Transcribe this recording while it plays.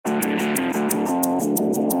You're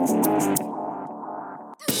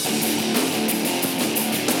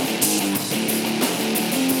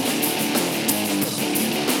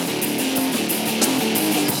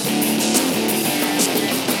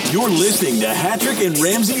listening to Hattrick and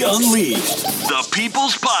Ramsey Unleashed, the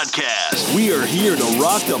People's Podcast. We are here to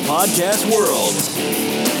rock the podcast world.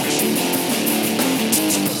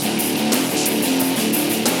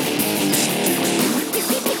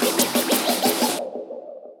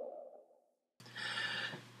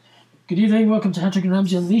 Good evening, welcome to Hattrick and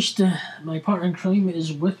Ramsey Unleashed. My partner in crime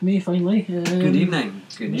is with me finally. Good evening.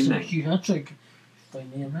 Good Mr. evening. Hugh Hattrick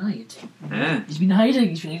finally arrived. Yeah. He's been hiding,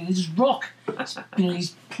 he's been in his rock. He's been on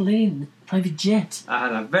his plane, private jet. I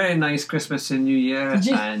had a very nice Christmas and New Year, Did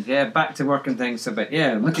you? and back to work and things. But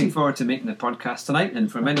looking forward to making the podcast tonight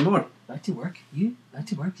and for many more. Back to work? You? Back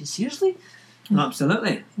to work? Seriously?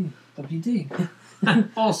 Absolutely. What are you doing?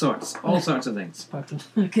 all sorts of things.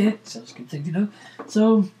 Okay, sounds a good thing to know.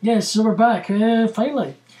 So, yes, so we're back,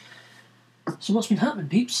 finally. So what's been happening,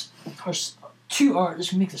 peeps? This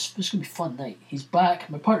going to be a fun night. He's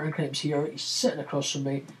back, my partner in crime's here, he's sitting across from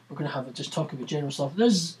me. We're going to have just talk about general stuff.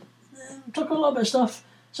 Talking a lot about stuff.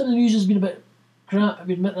 Some of the news has been a bit crap,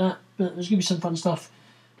 we admit that, but there's going to be some fun stuff.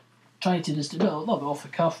 Trying to just do a little bit off the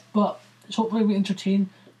cuff, but it's hopefully we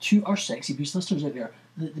entertain to our sexy beast listeners out there.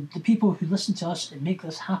 The people who listen to us and make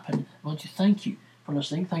this happen, I want to thank you for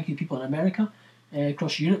listening. Thank you people in America,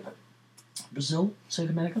 across Europe, Brazil, South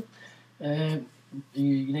America, the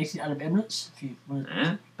United Arab Emirates. If you want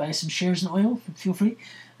to buy some shares in oil, feel free.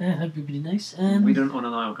 That would be really nice. We don't own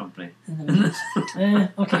an oil company.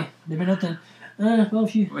 Okay, maybe not then. Well,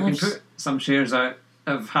 if you we can put some shares out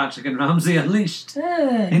of Hattrick and Ramsey Unleashed.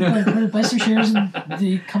 Buy some shares in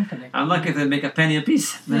the company. I'm lucky if they make a penny a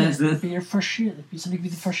piece. Be your first share. Somebody be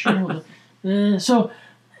the first shareholder. So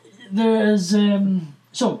there is.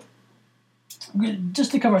 So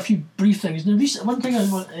just to cover a few brief things. Now, one thing I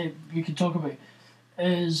want we can talk about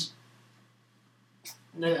is.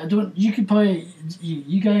 Now, you could probably.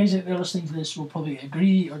 You guys out there listening to this will probably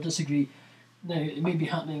agree or disagree. Now, it may be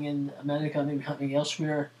happening in America, it may be happening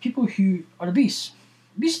elsewhere. People who are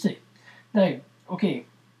obesity. Now, okay,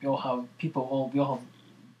 we all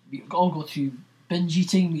go through binge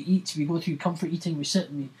eating, we go through comfort eating, we sit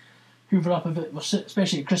and we hoover up a bit,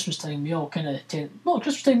 especially at Christmas time, we all tend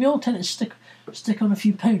to stick on a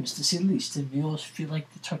few pounds, to say the least, and we all feel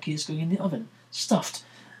like the turkey is going in the oven, stuffed.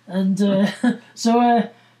 And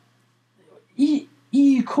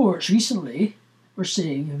EU courts recently were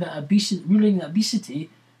saying that ruling that obesity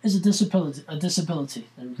is a disability.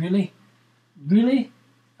 And really?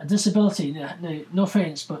 A disability? Now, no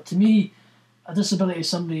offence, but to me, a disability is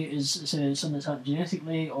something that's happened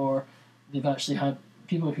genetically, or they've actually had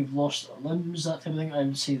people who've lost limbs, that type of thing. I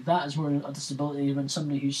would say that is more a disability than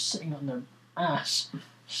somebody who's sitting on their ass,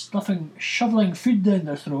 shoveling food down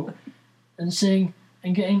their throat, and saying, oh,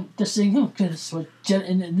 because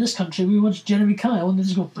in this country we watch Jeremy Kyle, and they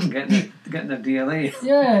just go getting their DLA.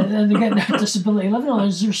 Yeah, and they're getting their disability living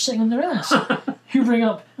allowance. They're sitting on their ass, hoovering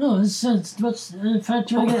up. In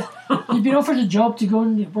fact, you've been offered a job to go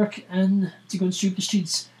and work and to go and sweep the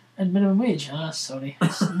streets at minimum wage. Sorry,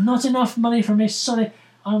 it's not enough money for me. Sorry,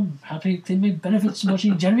 I'm happy to claim my benefits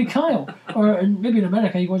watching Jeremy Kyle, or maybe in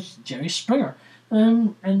America you watch Jerry Springer.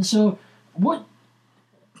 And so, what,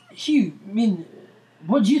 Hugh?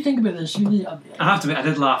 What do you think about this? I have to admit, I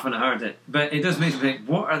did laugh when I heard it, but it does make me think,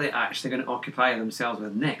 what are they actually going to occupy themselves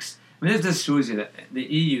with next? I mean, this just shows you that the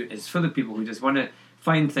EU is full of people who just want to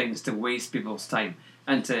find things to waste people's time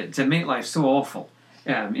and to make life so awful,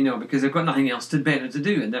 because they've got nothing else better to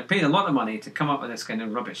do, and they're paying a lot of money to come up with this kind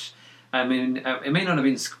of rubbish. I mean, it may not have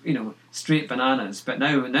been, straight bananas, but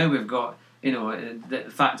now we've got, the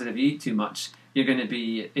fact that if you eat too much, you're going to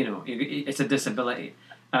be, it's a disability.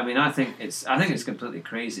 I mean, I think it's completely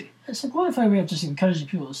crazy. It's a glorified way of just encouraging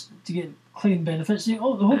people to get clean benefits. The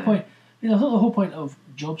whole point, I thought the whole point of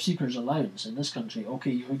job seekers allowance in this country,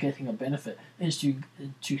 okay, you're getting a benefit, is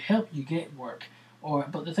to help you get work.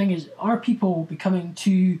 But the thing is, are people becoming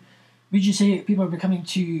too? Would you say people are becoming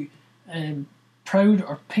too proud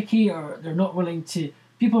or picky, or they're not willing to?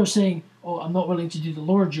 People are saying, "Oh, I'm not willing to do the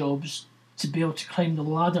lower jobs to be able to climb the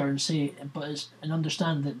ladder and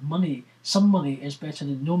understand that some money is better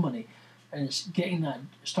than no money, and it's getting that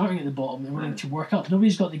starting at the bottom and willing to work up.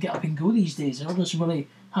 Nobody's got to get up and go these days. They're all just really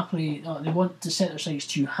happily they want to set their sights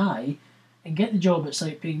too high and get the job. It's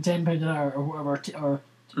like paying £10 an hour or whatever, or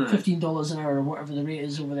 $15 an hour or whatever the rate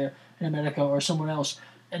is over there in America or somewhere else,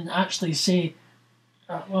 and actually say,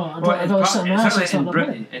 in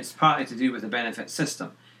Britain, it's partly to do with the benefit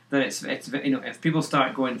system. That it's if people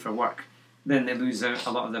start going for work, then they lose out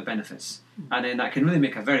a lot of their benefits. And then that can really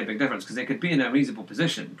make a very big difference, because they could be in a reasonable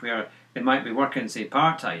position where they might be working, say,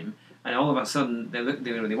 part-time, and all of a sudden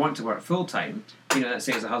they want to work full-time, let's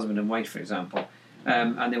say as a husband and wife, for example,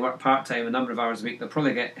 and they work part-time a number of hours a week. They'll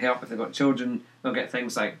probably get help if they've got children. They'll get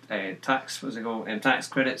things like tax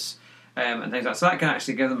credits and things like that. So that can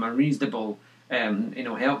actually give them a reasonable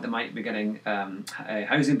help. They might be getting a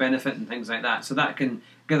housing benefit and things like that. So that can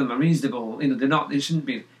give them a reasonable, they shouldn't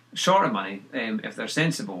be short of money if they're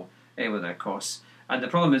sensible with their costs. And the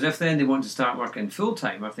problem is, if then they want to start working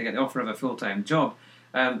full-time, or if they get the offer of a full-time job,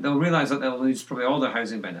 they'll realise that they'll lose probably all their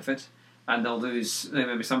housing benefit, and they'll lose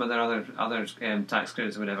maybe some of their other tax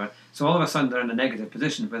credits or whatever. So all of a sudden they're in a negative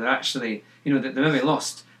position where they're actually, they maybe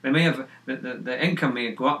lost. They may have the income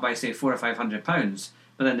may go up by say £400 or £500,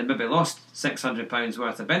 but then they maybe lost £600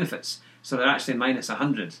 worth of benefits. So they're actually minus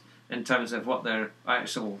 100 in terms of what their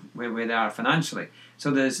actual where they are financially.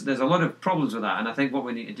 So there's a lot of problems with that, and I think what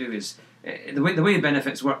we need to do is the way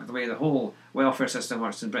benefits work, the way the whole welfare system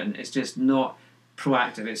works in Britain, it's just not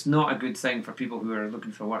proactive. It's not a good thing for people who are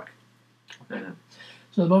looking for work. Okay.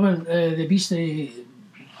 So at the moment, the obesity,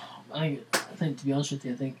 I think to be honest with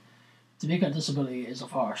you, I think to make it a disability is a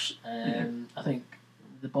farce. I think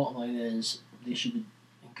the bottom line is they should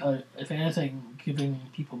encourage, if anything, giving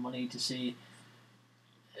people money to say.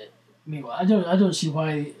 I don't see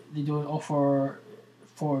why they don't offer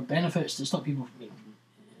for benefits to stop people from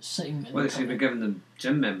sitting. Well, they should be giving them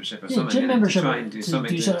gym membership or something. Gym membership to try and do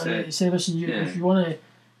something to say, listen, if you want to,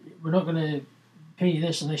 we're not going to pay you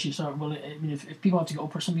this unless you start. Well, I mean, if people have to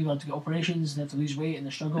get some people have to get operations, they have to lose weight and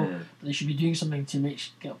they struggle. But they should be doing something to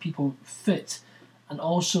get people fit. And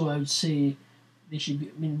also, I would say they should be.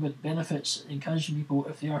 I mean, with benefits, encouraging people,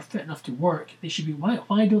 if they are fit enough to work, they should be.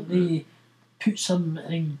 Why don't they put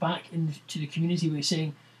something back into the community by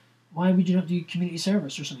saying, why would you not do community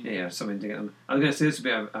service or something? Yeah, something to get them. I was going to say this would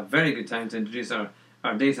be a very good time to introduce our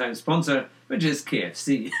daytime sponsor, which is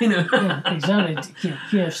KFC. Yeah, exactly.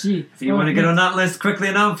 KFC. If you want to get on that list quickly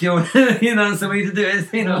enough, that's the way to do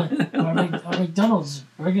it. Or McDonald's,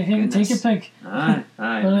 Burger King, take a pick.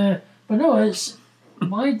 Aye. But no, it's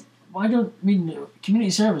why don't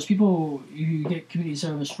community service? People who get community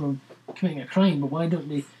service from committing a crime, but why don't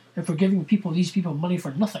they? If we're giving these people money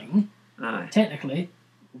for nothing, technically,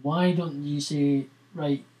 why don't you say,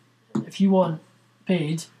 right, if you want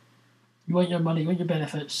paid, you want your money, you want your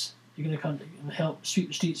benefits, you're going to come and help sweep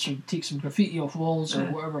the streets or take some graffiti off walls or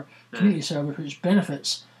whatever, community service, which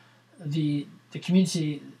benefits the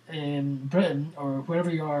community in Britain or wherever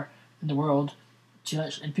you are in the world, to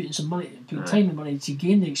actually, and putting some money, putting time and money to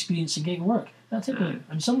gain the experience and getting work. That's it,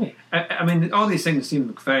 in some way. I mean, all these things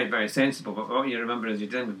seem very, very sensible, but what you remember is you're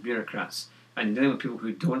dealing with bureaucrats, and you're dealing with people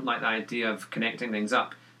who don't like the idea of connecting things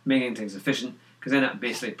up, making things efficient, because then it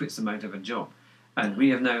basically puts them out of a job. And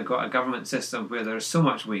we have now got a government system where there's so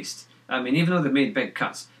much waste. I mean, even though they've made big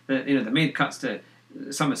cuts, they made cuts to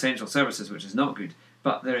some essential services, which is not good,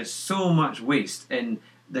 but there is so much waste in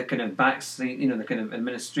the kind of backseat, the kind of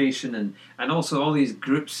administration and also all these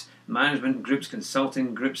groups, management groups,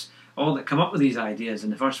 consulting groups, all that come up with these ideas in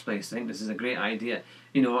the first place. I think this is a great idea,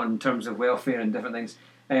 in terms of welfare and different things.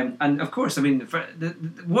 And of course, I mean,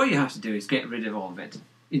 what you have to do is get rid of all of it.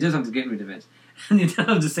 You just have to get rid of it. And you don't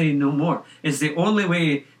have to say no more. It's the only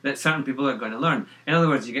way that certain people are going to learn. In other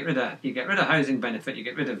words, you get rid of housing benefit, you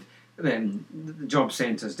get rid of the job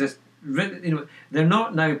centres. They're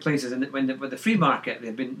not now places with the free market.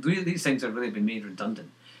 These things have really been made redundant.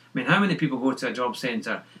 I mean, how many people go to a job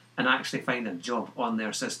centre and actually find a job on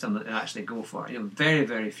their system that they actually go for? Very,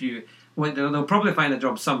 very few. They'll probably find a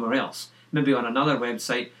job somewhere else, maybe on another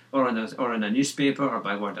website or in a newspaper or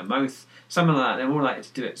by word of mouth, something like that. They're more likely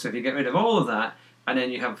to do it. So if you get rid of all of that, and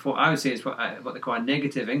then you have what I would say is what they call a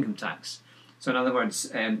negative income tax. So in other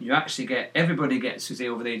words, you actually everybody gets, who say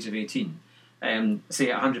over the age of 18, say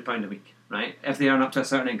 £100 a week, right? If they earn up to a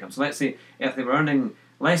certain income. So let's say if they were earning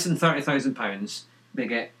less than £30,000, they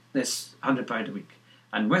get this £100 a week.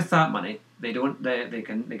 And with that money, they get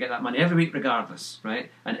that money every week regardless,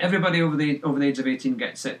 right? And everybody over the age of 18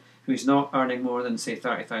 gets it, who's not earning more than say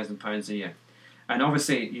 £30,000 a year. And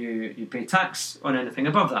obviously you pay tax on anything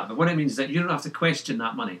above that. But what it means is that you don't have to question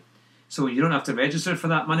that money. So you don't have to register for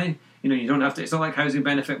that money. You don't have to. It's not like housing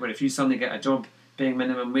benefit where if you suddenly get a job paying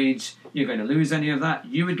minimum wage, you're going to lose any of that.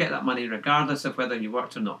 You would get that money regardless of whether you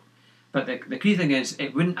worked or not. But the key thing is,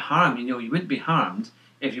 it wouldn't harm. You wouldn't be harmed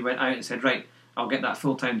if you went out and said, right, I'll get that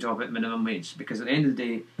full-time job at minimum wage, because at the end of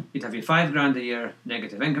the day, you'd have your £5,000 a year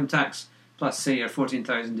negative income tax, plus say your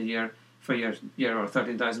 £14,000 a year for your or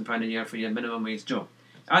 £13,000 a year for your minimum wage job.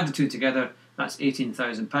 Add the two together, that's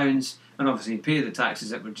 £18,000, and obviously you pay the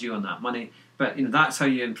taxes that were due on that money, But that's how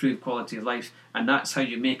you improve quality of life, and that's how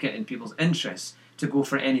you make it in people's interests to go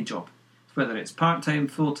for any job, whether it's part-time,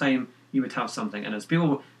 full-time. You would have something, and as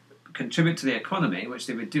people contribute to the economy, which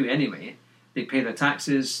they would do anyway, they pay their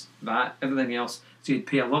taxes, VAT, everything else. So you'd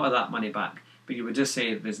pay a lot of that money back. But you would just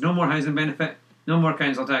say there's no more housing benefit, no more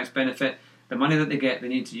council tax benefit. The money that they get, they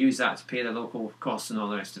need to use that to pay their local costs and all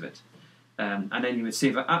the rest of it. And then you would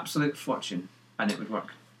save an absolute fortune, and it would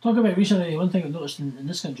work. Talk about recently, one thing I've noticed in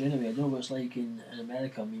this country anyway, I don't know what it's like in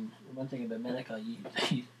America. I mean, one thing about America,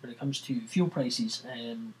 when it comes to fuel prices,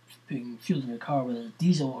 putting fuel in your car, whether it's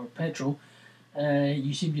diesel or petrol,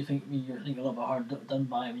 you seem to think you're a little bit hard done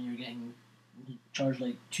by. I mean, you're getting charged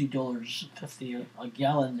like $2.50 a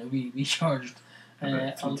gallon. We charged.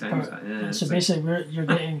 So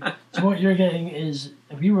basically, so what you're getting is,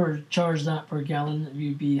 if we were charged that per gallon,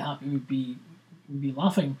 we'd be happy. We'd be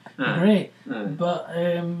laughing. Great, but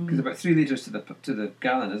because about 3 litres to the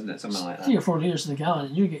gallon, isn't it? Something like that. 3 or 4 litres to the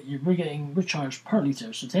gallon. We're charged per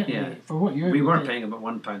litre. So technically, for what we were paying about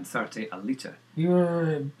 £1.30 a litre.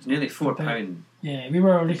 It's nearly £4. Yeah, we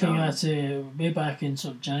were looking at way back in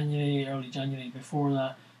sort of early January. Before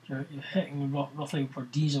that, you're hitting roughly for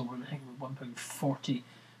diesel. We're hitting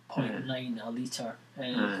 £1.40.9 a litre.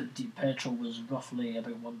 Petrol was roughly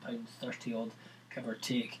about £1.30 odd, give or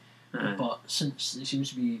take. But since it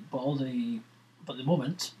seems to be, at the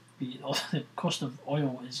moment, the cost of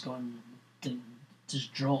oil is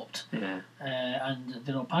just dropped. And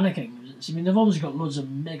they're all panicking. I mean, they've obviously got loads of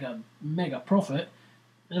mega profit.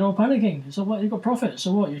 They're all panicking. So what? You've got profit.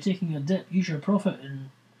 So what? You're taking a dip. Use your profit and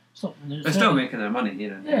stop. They're still making their money,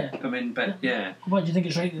 Yeah. I mean, but yeah. What do you think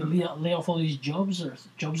it's right to lay off all these jobs or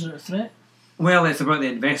jobs that are a threat? Well, it's about the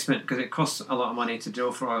investment, because it costs a lot of money to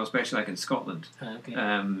drill for oil, especially like in Scotland. Okay.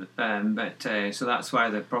 So that's why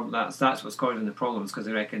the problem. That's what's causing the problems, because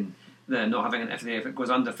they reckon they're not having if it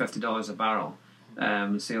goes under $50 a barrel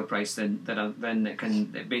sale price, then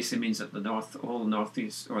it basically means that the whole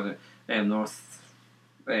northeast or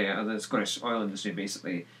the Scottish oil industry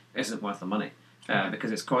basically isn't worth the money.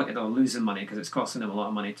 Because they're losing money because it's costing them a lot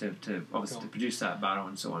of money to obviously to produce that barrel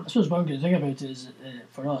and so on. I suppose one good thing about it is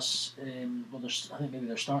for us, I think maybe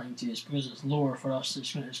they're starting to, is because it's lower for us.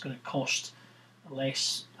 It's going to cost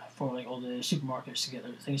less for like all the supermarkets to get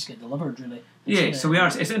their things get delivered. Really. So we are.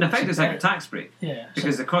 It's in effect it's like a tax break. Yeah.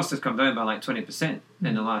 Because the cost has come down by like 20%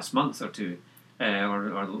 in the last month or two,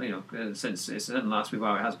 since it's in the last week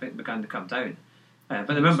while it has begun to come down.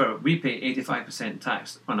 But remember, we pay 85%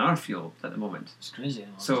 tax on our fuel at the moment. It's crazy.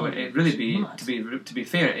 So it really to be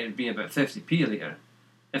fair, it'd be about 50p a litre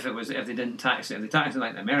if they didn't tax it. If they tax it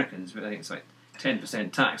like the Americans, but I think it's like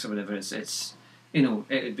 10% tax or whatever. It's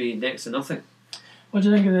it'd be next to nothing. What do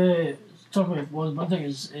you think of talking about one thing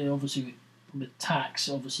is obviously with tax,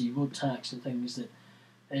 obviously road tax and things that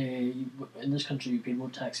in this country you pay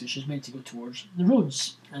road tax, which is meant to go towards the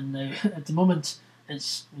roads, and at the moment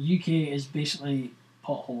it's UK is basically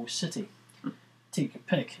pothole city. Take your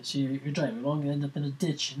pick. So you're driving along, you end up in a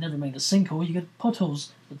ditch. Never mind a sinkhole, you get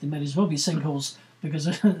potholes, but they might as well be sinkholes because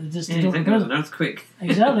they just you don't think there's an earthquake.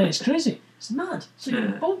 Exactly, it's crazy. It's mad. It's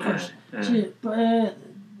like bonkers.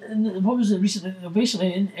 And what was it recently?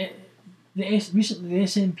 Basically, recently the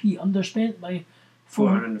SNP underspent by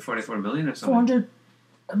 444 million or something. 400.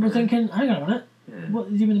 And we're thinking, hang on a minute. What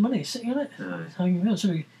do you do with the money? Sitting on it?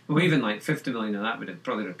 Well, even like 50 million of that would have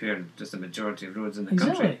probably repaired just the majority of roads in the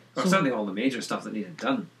country. Or certainly all the major stuff that needed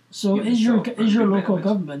done. So is your local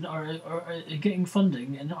government are getting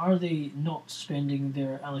funding, and are they not spending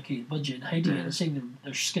their allocated budget and hiding it and saying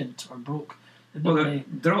they're skint or broke? Well,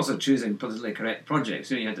 they're also choosing politically correct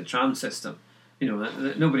projects. You had the tram system.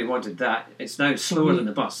 Nobody wanted that. It's now slower than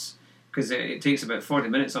the bus, because it takes about 40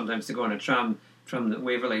 minutes sometimes to go on a tram from the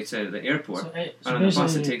Waverley to the airport, and on the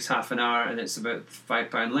bus it takes half an hour, and it's about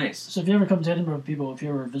 £5 less. So if you ever come to Edinburgh, people, if you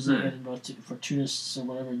ever visit Edinburgh for tourists or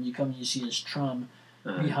whatever, and you come and you see this tram,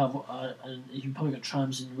 we have, and you probably got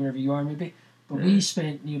trams in wherever you are maybe, but we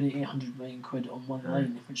spent nearly 800 million quid on one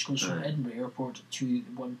line, which goes from Edinburgh Airport to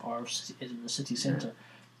one part of Edinburgh city centre.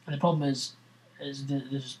 And the problem is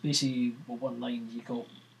there's basically one line, you go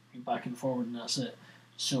back and forward and that's it.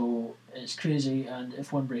 So it's crazy, and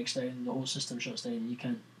if one breaks down, the whole system shuts down. You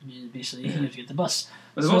can't basically you have to get the bus.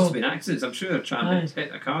 Well, there's also been accidents. I'm sure a tram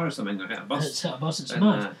hit a car or something, or hit a bus. It's hit a bus. It's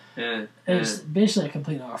mad. It's basically a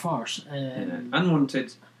complete utter farce.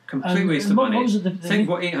 Unwanted, complete waste of money. Think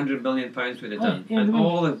what £800 million would have done, and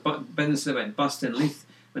all the businesses that went bust in Leith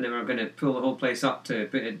when they were going to pull the whole place up to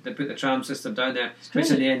put the tram system down there,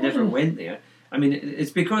 which in the end never went there. I mean,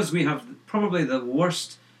 it's because we have probably the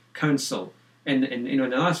worst council. In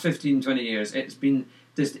the last 15, 20 years, it's been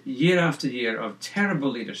just year after year of terrible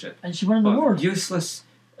leadership. And she won an of award. Useless,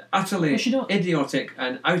 utterly Well, idiotic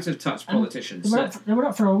and out-of-touch politicians. They were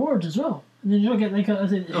up for awards as well. And then you don't get like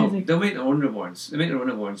they'll make their own awards. They make their own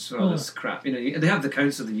awards for all this crap. They have the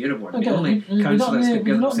Council of the Year award. Okay, The only council that's going to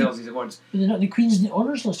give themselves the, these awards. They're not the Queen's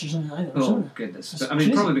Honours List or something either. Oh goodness! But,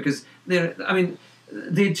 probably because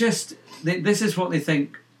this is what they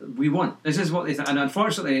think we want. This is what they think, and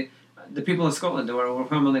unfortunately, the people of Scotland are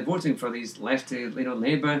overwhelmingly voting for these lefty,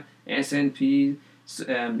 Labour, SNP,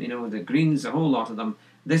 the Greens, a whole lot of them.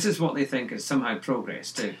 This is what they think is somehow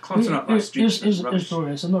progress, to clutter up our streets. Here's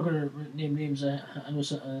progress. I'm not going to name names. I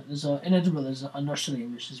know in Edinburgh there's a nursery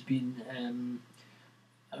which has been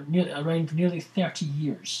around for nearly 30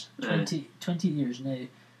 years. 20 years now.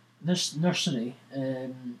 This nursery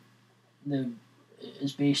now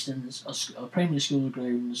is based in a primary school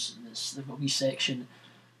grounds. They've got a wee section,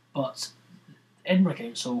 but Edinburgh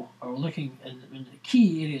Council are looking in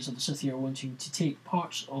key areas of the city are wanting to take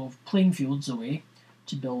parts of playing fields away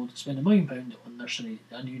to spend £1 million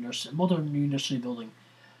on modern new nursery building.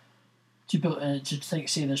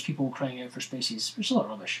 Say there's people crying out for spaces, which is a lot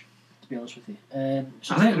of rubbish, to be honest with you.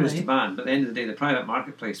 So I think there is demand, but at the end of the day, the private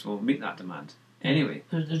marketplace will meet that demand anyway.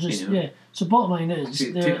 So bottom line is,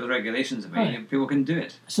 to take the regulations away, people can do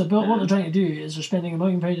it. So, but what they're trying to do is they're spending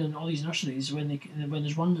 £1 million on all these nurseries when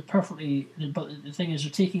there's one that perfectly. But the thing is,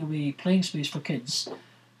 they're taking away playing space for kids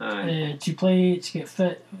to play, to get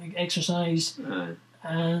fit, exercise.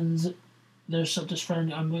 And there's just for £1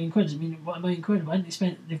 million. I mean, what £1 million? Why didn't they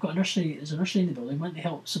spend? They've got a nursery. There's a nursery in the building. Why didn't they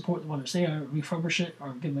help support the one that's there, refurbish it,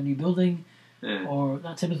 or give them a new building, or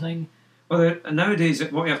that type of thing? Well, nowadays,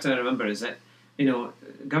 what you have to remember is that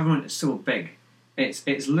government is so big.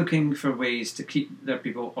 It's looking for ways to keep their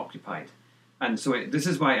people occupied, and so this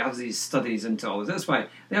is why it has these studies into all this. That's why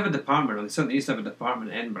they have a department, or they certainly used to have a department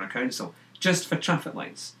at Edinburgh Council just for traffic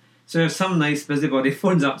lights. So if some nice busybody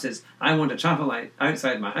phones up and says, I want a traffic light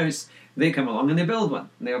outside my house, they come along and they build one.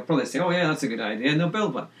 And they'll probably say, oh yeah, that's a good idea, and they'll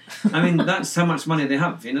build one. I mean, that's how much money they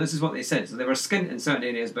have. This is what they said. So they were skint in certain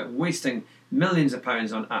areas, but wasting millions of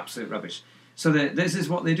pounds on absolute rubbish. So this is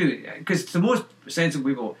what they do. Because to most sensible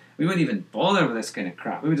people, we wouldn't even bother with this kind of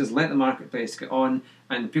crap. We would just let the marketplace get on,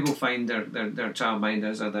 and people find their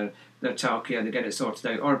childminders or their childcare, they get it sorted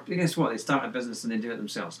out. Or guess what? They start a business and they do it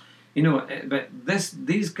themselves. But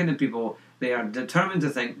these kind of people, they are determined to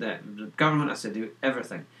think that the government has to do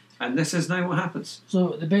everything, and this is now what happens.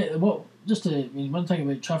 So one thing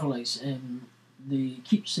about traffic lights, they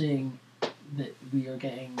keep saying that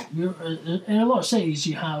in a lot of cities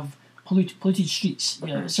you have polluted streets,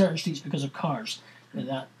 certain streets because of cars.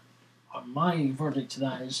 That my verdict to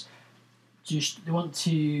that is just they want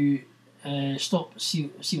to stop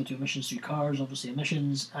CO2 emissions through cars, obviously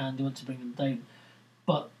emissions, and they want to bring them down,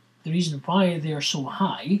 but the reason why they are so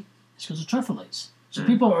high is because of traffic lights. So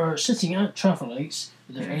people are sitting at traffic lights,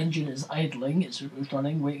 their engine is idling, it's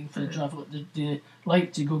running, waiting for the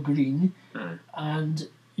light to go green, and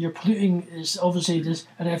you're polluting. It's obviously this,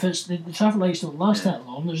 and if the traffic lights don't last that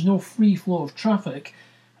long, there's no free flow of traffic,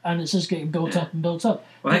 and it's just getting built up and built up.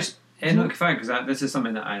 Well, look, fine, because this is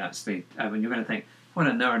something that I actually when you're going to think, what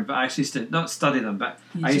a nerd, but I actually used to not study them, but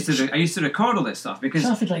I used to record all this stuff because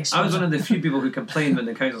I was one of the few people who complained when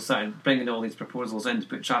the council started bringing all these proposals in to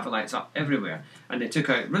put traffic lights up everywhere, and they took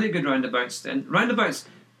out really good roundabouts, and roundabouts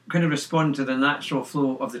kind of respond to the natural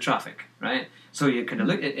flow of the traffic, right? So you kind of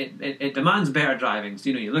look, it demands better driving,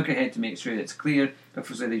 so you look ahead to make sure it's clear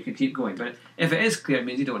before so that you can keep going, but if it is clear, it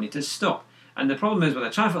means you don't need to stop. And the problem is with a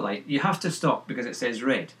traffic light, you have to stop because it says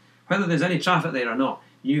red. Whether there's any traffic there or not,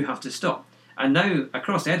 you have to stop. And now,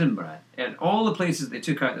 across Edinburgh, in all the places they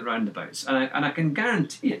took out the roundabouts, and I can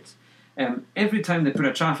guarantee it, every time they put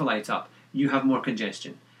a traffic light up, you have more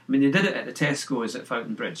congestion. I mean, they did it at the Tesco's at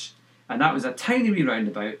Fountain Bridge, and that was a tiny wee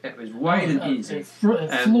roundabout. It was wide and easy. It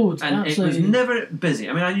flowed, and it was never busy.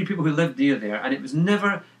 I mean, I knew people who lived near there, and it was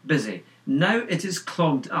never busy. Now it is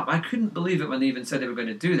clogged up. I couldn't believe it when they even said they were going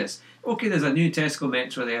to do this. Okay, there's a new Tesco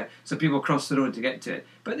Metro there, so people cross the road to get to it.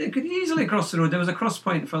 But they could easily cross the road. There was a cross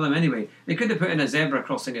point for them anyway. They could have put in a zebra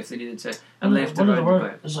crossing if they needed to, and left the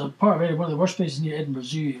roundabout. There's a part of one of the worst places near Edinburgh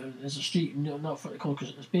Zoo. There's a street, not called,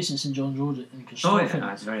 it's based in St John's Road in Costraughton. Oh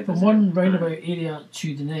yeah, it's very busy. From one roundabout area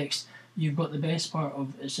to the next, you've got the best part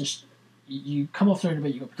of it's just you come off the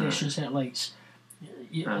roundabout, you've got pedestrian set lights.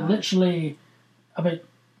 Literally about.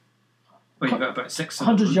 Well, you've got about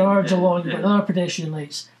 600 yards along, you've got another pedestrian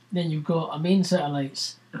lights, then you've got a main set of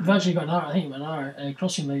lights. You've actually got another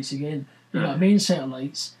crossing lights again. You've got a main set of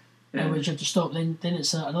lights, which you have to stop. Then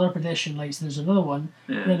it's another pedestrian lights, and there's another one.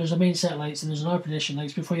 Yeah. Then there's a main set of lights, and there's another pedestrian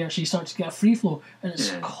lights before you actually start to get a free flow, and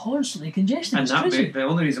it's constantly congested. And it's that crazy. the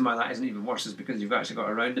only reason why that isn't even worse is because you've actually got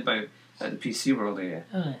a roundabout at the PC World area,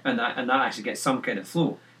 and that actually gets some kind of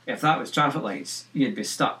flow. If that was traffic lights, you'd be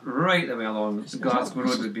stuck right the way along. Glasgow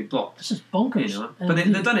Road would be blocked. This is bonkers. You know? But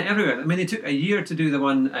they've done it everywhere. I mean, they took a year to do the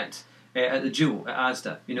one at the Jewel at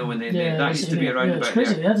Asda. You know, when that used to be a roundabout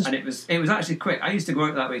there, and it was actually quick. I used to go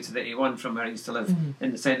out that way to the A1 from where I used to live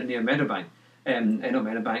in the centre near Meadowbank,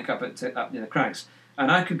 Meadowbank up near the Crags. And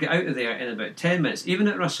I could get out of there in about 10 minutes. Even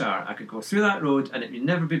at rush hour, I could go through that road and it would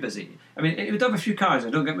never be busy. I mean, it would have a few cars,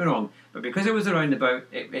 don't get me wrong, but because it was a roundabout,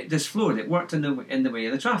 it just flowed. It worked in the way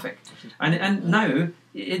of the traffic. And now,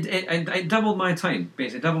 it doubled my time,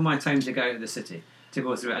 basically, doubled my time to get out of the city, to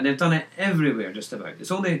go through it. And they've done it everywhere, just about.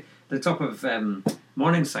 It's only the top of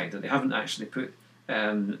Morningside that they haven't actually put...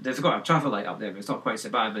 they've got a traffic light up there, but it's not quite so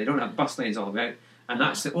bad, but they don't have bus lanes all the way out. And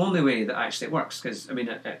that's the only way that actually it works. Because, I mean,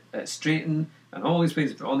 at Straighton and all these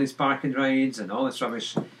places, all these parking rides and all this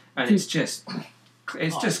rubbish, and it's just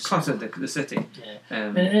cluttered the city. Yeah.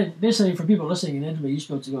 And basically, for people listening in Edinburgh, you used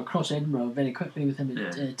to be able to go across Edinburgh very quickly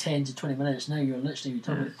within 10 to 20 minutes. Now you're talking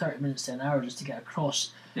about 30 minutes to an hour just to get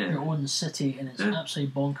across your own city, and it's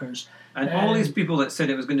absolutely bonkers. And all these people that said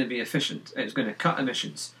it was going to be efficient, it was going to cut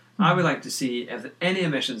emissions, I would like to see if any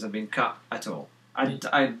emissions have been cut at all.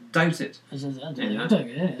 I doubt it. I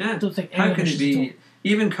don't think any How can it be? stop.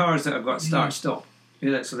 Even cars that have got start-stop,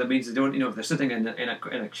 so that means they don't. If they're sitting in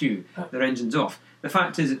a queue, their engine's off. The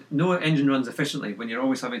fact is, no engine runs efficiently when you're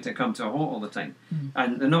always having to come to a halt all the time,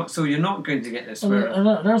 and they're not. So you're not going to get this.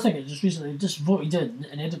 Another thing is just recently voted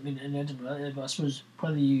in Edinburgh. I suppose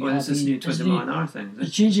whether you. Well, this is new 20 mile an hour thing.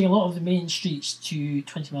 It's changing a lot of the main streets to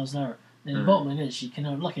 20 miles an hour. And the bottom line is, you can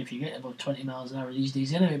have lucky if you get about 20 miles an hour these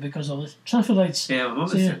days anyway, because of the traffic lights. Yeah, my mum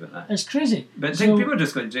said about that. It's crazy. But I think people are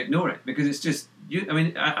just going to ignore it because it's just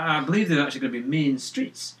I believe they're actually going to be main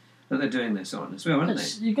streets that they're doing this on as well, aren't they?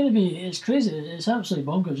 You're going to be. It's crazy. It's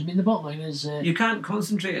absolutely bonkers. I mean, the bottom line is you can't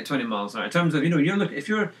concentrate at 20 miles an hour in terms of you're looking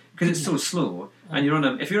because it's so slow and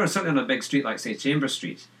you're if you're certainly on a big street like say Chambers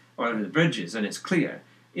Street or the bridges and it's clear,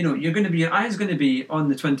 you're going to be your eye's going to be on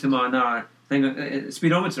the 20 mile an hour thing,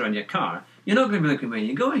 speedometer on your car. You're not going to be looking where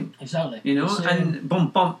you're going. Exactly. And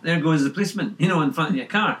bump, there goes the policeman, in front of your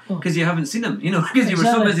car because you haven't seen him, because you were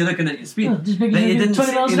so busy looking at your speed that you didn't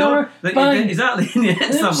 20 miles an hour, exactly, and you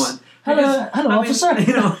hit someone. Hello, officer.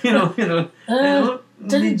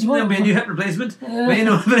 There'll be a new hip replacement, but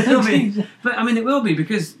I mean, it will be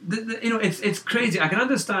because it's crazy. I can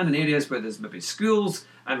understand in areas where there's maybe schools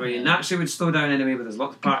and where you naturally would slow down anyway, where there's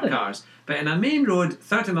lots of parked cars. But in a main road,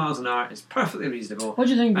 30 miles an hour is perfectly reasonable. What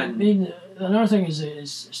do you think? Another thing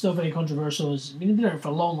is still very controversial. They've been there for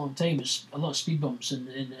a long, long time. There's a lot of speed bumps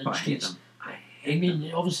in streets.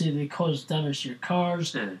 Obviously they cause damage to your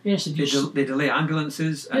cars. Yeah. Yes, they delay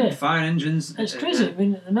ambulances and fire engines. It's crazy. I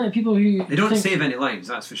mean, the amount of people who they don't save any lives.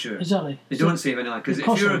 That's for sure. Exactly. They don't save any lives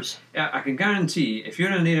because I can guarantee if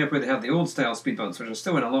you're in an area where they have the old style speed bumps, which are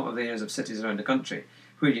still in a lot of the areas of cities around the country,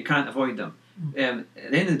 where you can't avoid them. At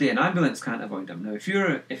the end of the day, an ambulance can't avoid them. Now, if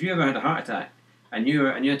you ever had a heart attack and you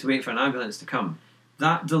had to wait for an ambulance to come,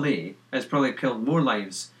 that delay has probably killed more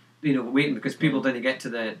lives. Waiting because people didn't get to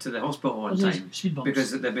the hospital on time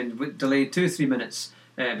because they've been delayed 2-3 minutes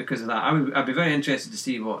because of that. I'd be very interested to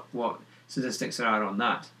see what statistics there are on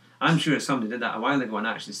that. I'm sure somebody did that a while ago and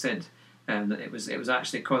actually said that it was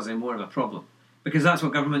actually causing more of a problem because that's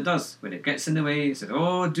what government does when it gets in the way. It says,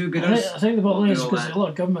 "Oh, do-gooders." I think the bottom line is because a lot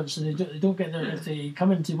of governments they don't get their if they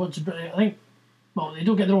come into want to. I think. Well, they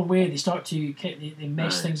don't get their own way. They start to they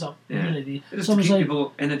mess things up. Yeah. Really, just to keep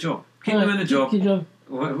people in a job. Keep them in a job.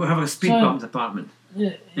 We'll have a speed bump department.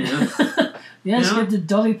 Yeah. Yes, get the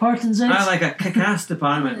Dolly Partons in. I like a kick-ass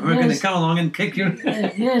department. We're going to come along and kick your...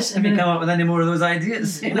 yes. If you come up with any more of those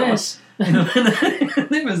ideas. Yes.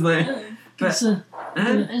 It was like... It's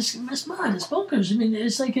mad. It's bonkers. I mean,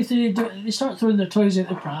 it's like if they start throwing their toys out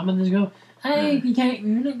the pram and they go, "Hey, you can't. We're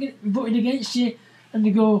not getting voted against you," and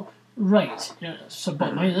they go, "Right, so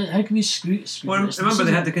bottom line, how can we screw well, this? Remember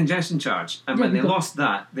they had the congestion charge, and when they lost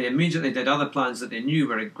that, they immediately did other plans that they knew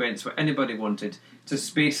were against what anybody wanted to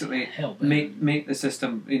basically make the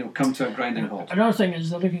system, come to a grinding halt. Another thing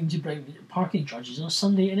is they're looking to bring parking charges on a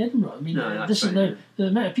Sunday in Edinburgh. I mean, this is the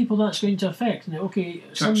amount of people that's going to affect. Now,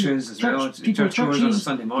 churches as well, churches on a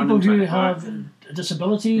Sunday morning, people who have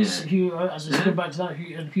disabilities, who, as I said, back to that,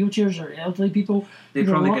 who in wheelchairs or elderly people. They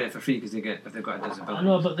probably get it for free because if they've got a disability. I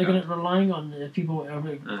know, but they're going to relying on people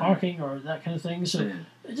parking or that kind of thing. So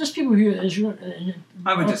just people who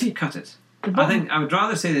I would just cut it. I think I would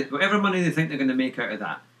rather say that whatever money they think they're going to make out of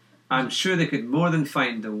that, I'm sure they could more than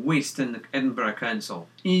find the waste in the Edinburgh Council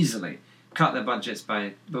easily. Cut the budgets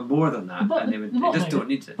by more than that, and they just don't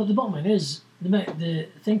need it. But the bottom line is, they're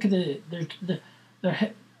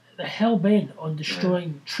hell bent on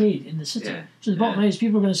destroying trade in the city. Yeah. So the bottom line is,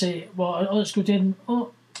 people are going to say, "Well, let's go to Edinburgh."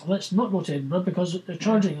 Oh, let's not go to Edinburgh because they're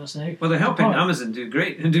charging us now. Well, they're helping Amazon do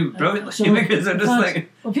great and do brilliantly because they're just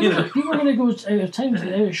people are going to go out of town, out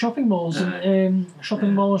of shopping malls and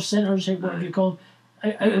shopping malls, centres, whatever you call them.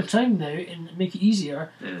 Out of town now and make it easier.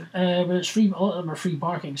 But it's free. A lot of them are free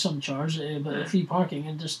parking, some charge, but free parking,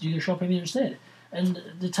 and just do their shopping there instead. And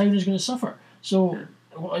the town is going to suffer. So,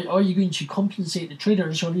 are you going to compensate the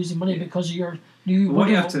traders who are losing money because of your new? What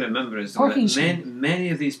you have to remember is that many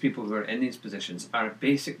of these people who are in these positions are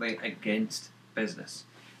basically against business.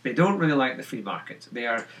 They don't really like the free market. They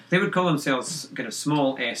would call themselves kind of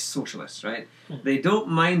small s socialists, right? They don't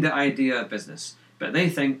mind the idea of business. But they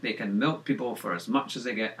think they can milk people for as much as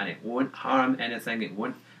they get, and it won't harm anything, it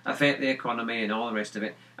won't affect the economy and all the rest of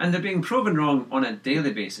it. And they're being proven wrong on a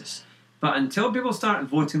daily basis. But until people start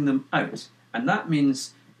voting them out, and that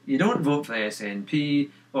means you don't vote for the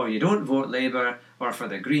SNP, or you don't vote Labour, or for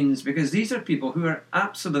the Greens, because these are people who are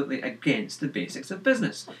absolutely against the basics of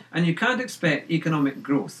business. And you can't expect economic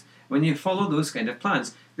growth when you follow those kind of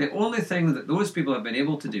plans. The only thing that those people have been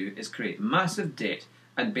able to do is create massive debt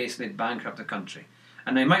and basically bankrupt the country.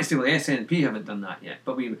 And they might say, well, the SNP haven't done that yet,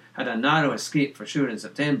 but we had a narrow escape for sure in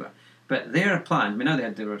September. But their plan, now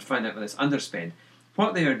they were found out with this underspend,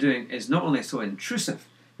 what they are doing is not only so intrusive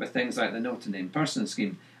with things like the no to name person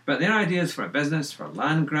scheme, but their ideas for business, for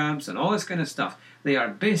land grabs and all this kind of stuff, they are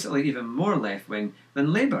basically even more left-wing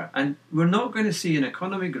than Labour. And we're not going to see an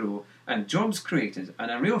economy grow and jobs created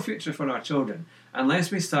and a real future for our children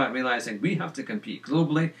unless we start realising we have to compete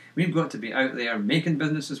globally. We've got to be out there making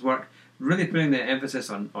businesses work, really putting the emphasis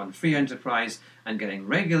on free enterprise and getting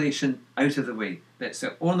regulation out of the way. That's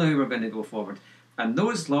the only way we're going to go forward. And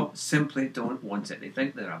those lot simply don't want it. They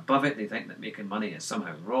think they're above it. They think that making money is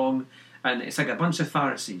somehow wrong. And it's like a bunch of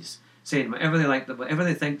Pharisees saying whatever they like, whatever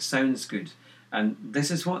they think sounds good. And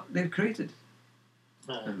this is what they've created.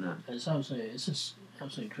 It's just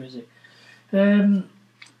absolutely crazy.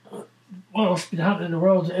 What else has been happening in the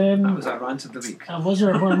world? That was our rant of the week. Was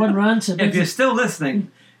there one rant? If you're still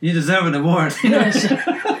listening, you deserve an award. Yes.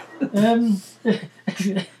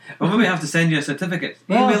 Well, maybe we have to send you a certificate.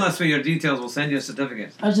 Email us with your details, we'll send you a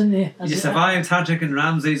certificate. You survived Hadrick and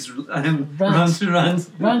Ramsey's rant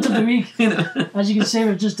of the week. As you can see,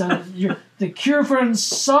 we've just done it. The cure for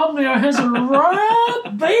insomnia has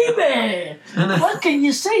arrived, baby! What can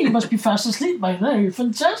you say? You must be fast asleep by now.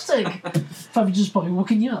 Fantastic! I've just probably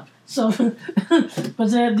woken you up. So,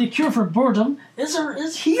 but the cure for boredom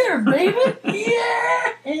is here, baby!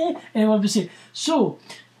 Yeah! Anyway, we say. So,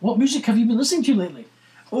 what music have you been listening to lately?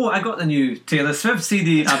 Oh, I got the new Taylor Swift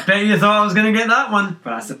CD. I bet you thought I was going to get that one,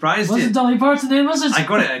 but I surprised you. Wasn't Dolly Parton then, was it? I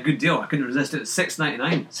got it at a good deal. I couldn't resist it. It was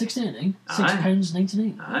 $6.99. $6.99?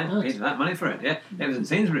 £6.99. I paid that money for it, yeah. It was in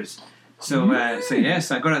Sainsbury's. So yes,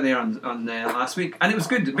 I got it there on last week. And it was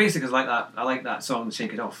good. Basically, I like that song,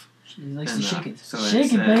 Shake It Off. She likes to shake it. So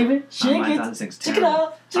shake it, baby. Shake it. Check it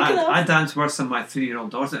out. Check it out. I danced worse than my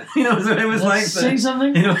 3-year-old daughter. So it was like... Sing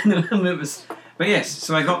something. It was... But yes,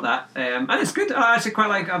 so I got that, and it's good. I actually quite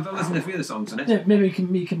like. I've listened to a few of the songs on it. Yeah, maybe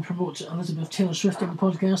we can promote a little bit of Taylor Swift on the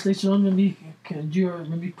podcast later on. Maybe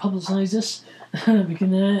publicise this. We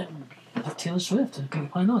can have Taylor Swift.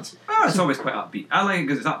 Why not? Oh, it's always quite upbeat. I like it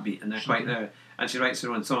because it's upbeat and they're quite there. And she writes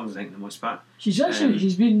her own songs, I think, for the most part. She's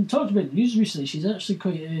been talked about in the news recently. She's actually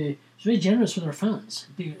quite she's very generous with her fans.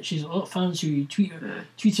 She's a lot of fans who tweet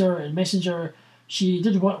her and message her. She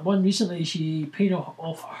did one recently. She paid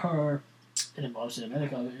off her. In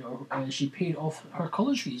America, she paid off her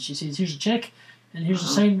college fees. She says, "Here's a check, and here's a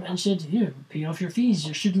sign," and said, "Here, pay off your fees,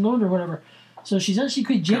 your student loan or whatever." So she's actually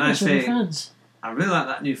quite generous with her fans. I really like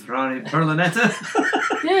that new Ferrari Berlinetta.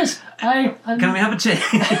 Yes, Can we have a check?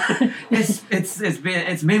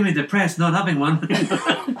 It's made me depressed not having one.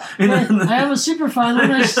 I am a super fan of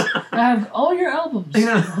this. I have all your albums.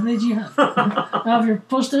 How many do you have? I have your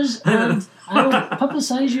posters, and I will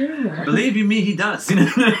publicise you everywhere. Believe you me, he does. He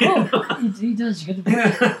does. You got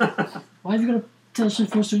to. Why have you got a Taylor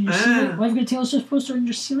Swift poster on your ceiling? Why have you got a Taylor Swift poster on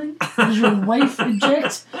your ceiling? Does your wife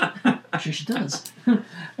object? I'm sure she does.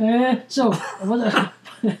 So,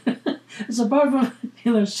 it's a bar from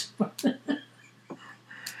Taylor Swift.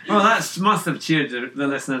 Well, that must have cheered the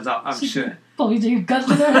listeners up, I'm sure. Probably do guns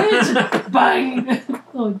to their heads. Bang!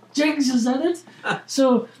 Oh, Jinx is at it.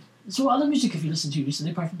 So what other music have you listened to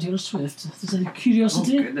recently apart from Taylor Swift? Is there any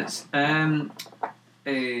curiosity? Oh, goodness.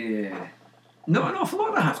 Not an awful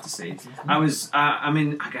lot, I have to say.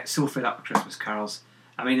 I get so fed up with Christmas carols.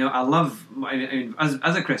 I mean,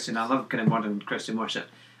 as a Christian, I love kind of modern Christian worship,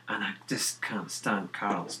 and I just can't stand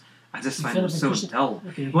carols. I just find them so dull.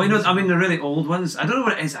 Okay. Well, the really old ones, I don't know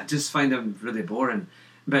what it is, I just find them really boring.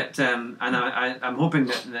 But, I'm hoping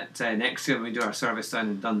that next year when we do our service down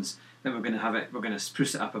in Duns, that we're going to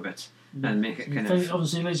spruce it up a bit. And make it kind of.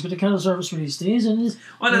 Obviously, he's got a carol service where he stays, and we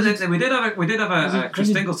did have a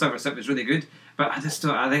Christingle service that was really good, but I just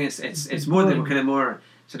don't. I think it's more the kind of more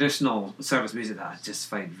traditional service music that I just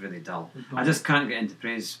find really dull. I just can't get into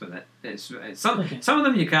praise with it. It's some of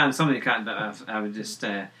them you can, some of them you can't. But I would just.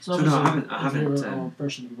 I haven't. If you're a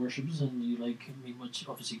person who worships and you which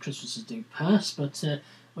obviously Christmas is day past, but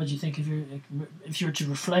what do you think if you were to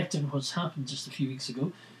reflect on what's happened just a few weeks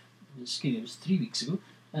ago? It's scary. It was 3 weeks ago.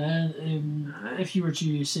 If you were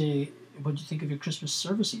to say, what do you think of your Christmas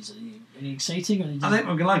services? Are you exciting? I think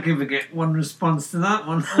we're lucky if we get one response to that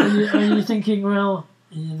one. are you thinking, well,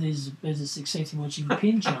 it's exciting watching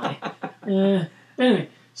paint dry? Anyway,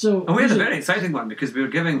 so... And we had a very exciting one because we were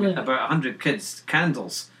giving about 100 kids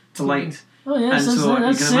candles to light. Oh, yes, and so you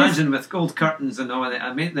can safe. Imagine with gold curtains and all that.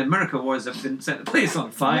 I mean, the miracle was that we didn't set the place on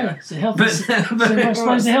fire. Yeah, so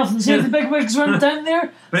the health and safety big wigs weren't down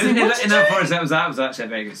there. But in that forest, that was actually a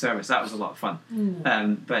very good service. That was a lot of fun.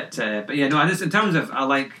 But yeah, no. In terms of I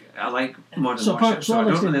like modern worship. So I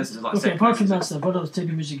don't really listen to a lot of secular apart from music. that stuff, what other type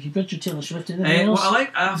of music? You've got your Taylor Swift in Well, I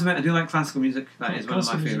have to admit, I do like classical music. That is one of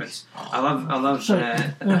my favourites. I love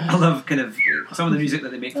kind of some of the music that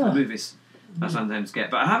they make for the movies. I sometimes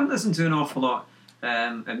get, but I haven't listened to an awful lot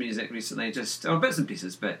of music recently, just bits and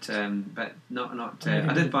pieces, but not.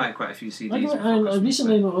 I did buy quite a few CDs.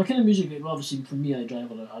 Recently, what kind of music? Obviously, for me, I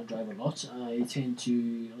drive a lot. I tend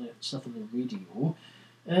to like stuff on the radio.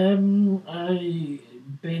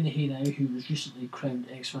 Ben Haydow, who was recently crowned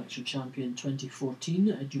X Factor champion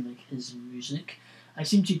 2014, I do like his music. I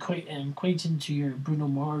seem to be quite into your Bruno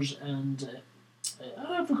Mars and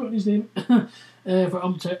I've forgotten his name for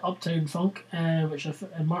Uptown Funk, which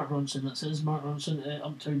Mark Ronson. That says Mark Ronson,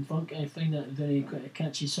 Uptown Funk. I find that quite a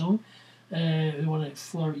catchy song. The one at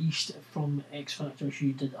Fleur East from X Factor,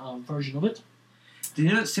 who did a version of it. Do you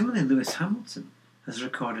know that similarly Lewis Hamilton has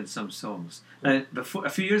recorded some songs? Before, a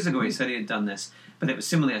few years ago, he said he had done this, but it was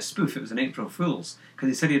similarly a spoof. It was an April Fool's because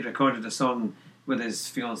he said he had recorded a song with his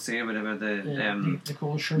fiancée or whatever,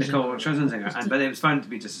 Nicole Scherzinger, but it was found to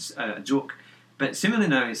be just a joke. But similarly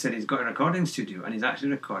now, he said he's got a recording studio and he's actually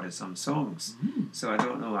recorded some songs. So I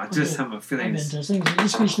don't know. I just have a feeling. Interesting.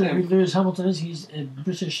 This case, Lewis Hamilton he's a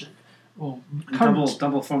British. Well,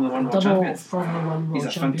 double Formula 1 world champion. Formula 1 world he's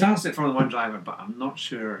a champion. Fantastic Formula 1 driver, but I'm not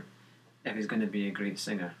sure if he's going to be a great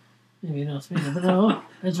singer. Maybe not. But no,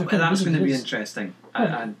 that's going to be interesting. Put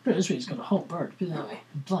it this way, he's got a hot bird. Put it that way.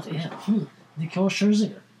 Bloody hell. Nicole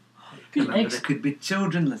Scherzinger. Remember, there could be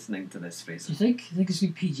children listening to this, Fraser. You think it's going to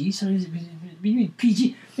be PG? Sorry, you mean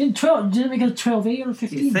PG? I mean 12. Did it make it a 12A or a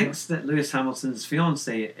 15? He thinks that Lewis Hamilton's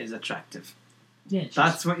fiancée is attractive. Yeah,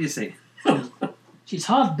 that's what you say. She's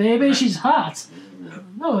hot, baby. She's hot.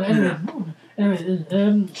 No,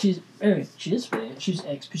 anyway, she is. She's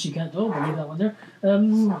ex-Pussycat Doll. We'll leave that one there.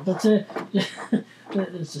 But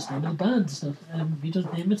it's just the name of the band. It's not. He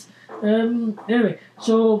doesn't name it. Anyway,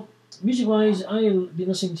 so. Music-wise, I've been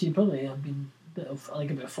listening to I've been a bit of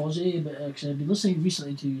Fozzy, but because I've been listening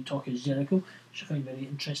recently to Talk Is Jericho, which I find very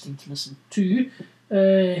interesting to listen to.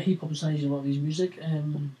 He publicises a lot of his music,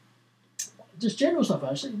 just general stuff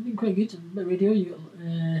actually. It's been quite good. On radio, you got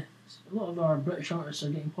a lot of our British artists are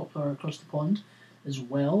getting popular across the pond as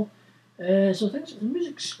well. So the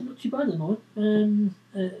music's not too bad at the moment.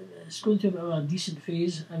 It's going through a bit of a decent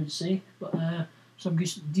phase, I would say, but. Some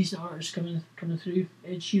decent artists coming through.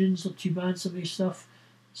 Ed Sheeran's not too bad, some of his stuff.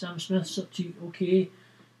 Sam Smith's up to okay.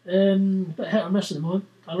 But hit or miss at the moment.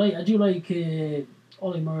 I do like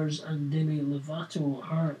Ollie Murs and Demi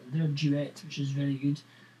Lovato, their duet, which is very good.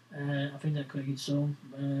 I find that quite a good song.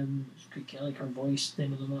 I like her voice,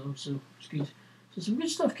 Demi Lovato, so it's good. So some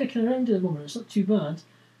good stuff kicking around at the moment. It's not too bad.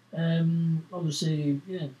 Obviously,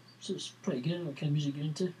 yeah. So it's pretty good. What kind of music you're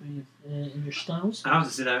into in your styles? I have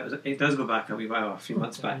to say that it does go back a wee while, a few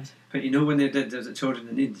months back. But you know when there was a Children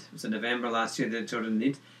in Need? It was in November last year. They did Children in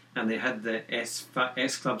Need, and they had the S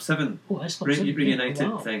Club 7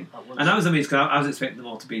 reunited thing, and I was amazed because I was expecting them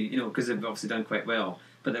all to be, because they've obviously done quite well.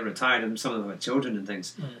 But they're retired and some of them had children and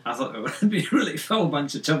things. I thought it would be a really full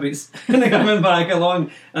bunch of chubbies and they coming back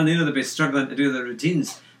along and they'd be struggling to do their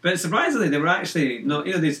routines. But surprisingly, they were actually not.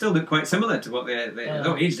 They still look quite similar to what they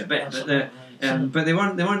aged a bit, but they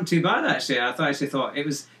weren't too bad actually. I actually thought it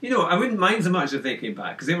was. I wouldn't mind so much if they came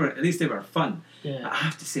back because at least they were fun. Yeah. I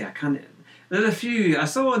have to say, I can't. There's a few. I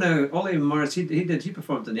saw now Ollie Morris. He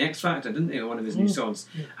performed in the X Factor, didn't he? On one of his new songs.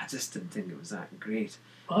 Yeah. I just didn't think it was that great.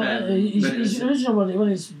 His original one, when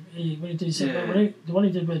he did the one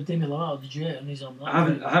he did with Demi Lovato, the duet on his album. I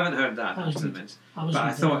haven't heard that. But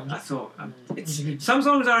I thought some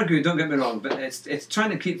songs are good. Don't get me wrong, but it's trying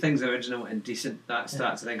to keep things original and decent. That's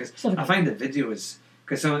the thing. Because I find the videos,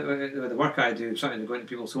 because with the work I do, sometimes I go into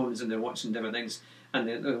people's homes and they're watching different things. And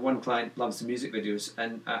the one client loves the music videos,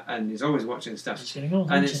 and he's always watching stuff.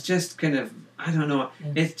 And it's just kind of, I don't know.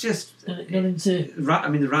 Yeah. It's just the rap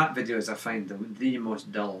videos I find the most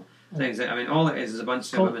dull things. I mean, all it is a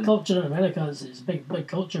bunch of women. Culture in America is big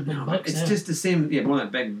culture, big bucks. It's just the same. Yeah, more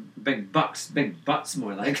like big bucks, big butts,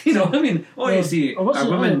 more like. You know, I mean, all you see are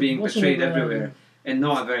women being portrayed everywhere in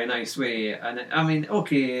not a very nice way. And I mean,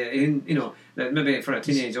 okay, you know, maybe for a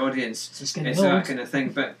teenage audience, it's that kind of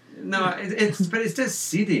thing, but. No, it's just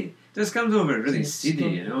seedy. It just comes over really seedy,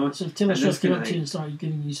 you know. So if Taylor Swift came up to you and started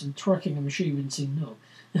giving you some twerking, I'm sure you wouldn't say no.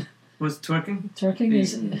 What's twerking? Twerking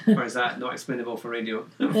is... or is that not explainable for radio?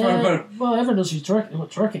 Well, everyone knows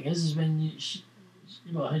what twerking is when you...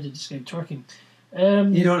 Well, how to describe twerking?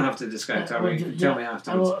 You don't have to describe twerking. You can tell me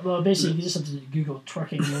afterwards. Well, basically, you just have to Google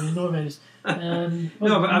twerking. You know about it.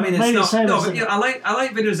 No, but I mean, it's not. No, but you know, I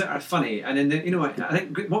like videos that are funny, and then you know, I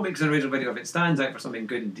think what makes an original video, if it stands out for something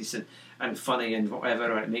good and decent and funny and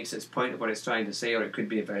whatever, or it makes its point of what it's trying to say, or it could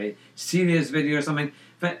be a very serious video or something.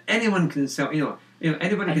 But anyone can sell. You know,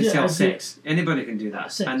 anybody can sell sex. Anybody can do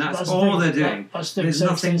that, and that's all they're doing. There's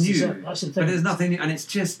nothing new. But there's nothing new, and it's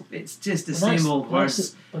just the same old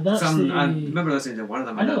words. I remember listening to one of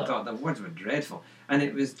them, and I thought the words were dreadful, and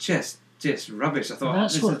it was just rubbish. I thought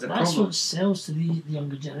this is the problem. That's what sells to the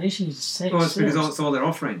younger generation is sex. Well, it's because that's all they're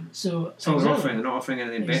offering. So they're offering. They're not offering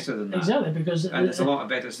anything better than that. Exactly, because and there's a lot of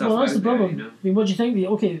better stuff. Well, that's the problem. There, you know? I mean, what do you think?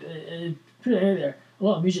 Put it out there. A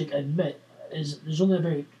lot of music, I admit, there's only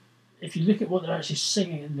about. If you look at what they're actually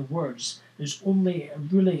singing in the words, there's only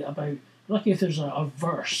really about. Lucky if there's a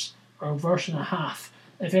verse or a verse and a half,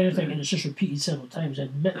 if anything, and it's just repeated several times. I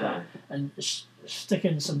admit that, and stick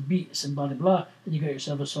in some beats and blah blah blah, and you got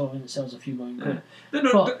yourself a song and it sells a few million quid.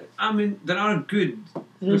 I mean, there are good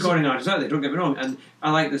recording artists out there. Don't get me wrong, and I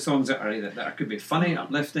like the songs that could be funny,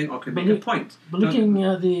 uplifting, or could make a point. But looking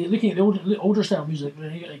at the older style music,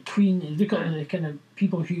 you got like Queen. You look at the kind of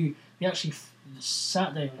people who they actually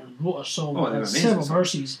sat down and wrote a song with several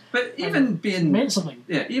verses. But even meant something.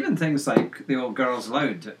 Yeah, even things like the old Girls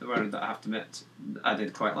Aloud, the word that I have to admit I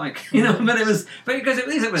did quite like. You know, but because at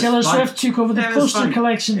least it was Taylor Swift took over the poster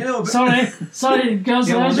collection. You know, sorry, Girls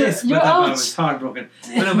Aloud. You're out. I was heartbroken.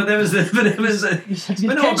 But at least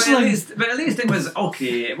it was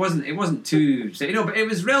okay. It wasn't too, you know, but it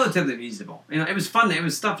was relatively reasonable. You know, it was fun. It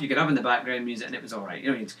was stuff you could have in the background music, and it was all right.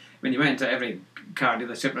 You know, when you went to every car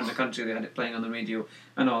dealership around the country, they had it playing on the radio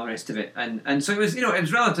and all the rest of it, and so it was, you know, it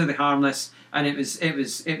was relatively harmless, and it was, and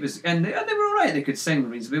they were all right. They could sing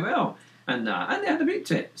reasonably well, and they had a beat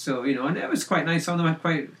to it. So you know, and it was quite nice. Some of them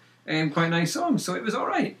had quite nice songs, so it was all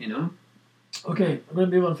right. You know. Okay, I'm going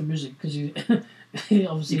to move on from music because you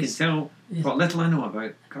obviously you can tell what little I know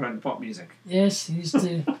about current pop music. Yes, he used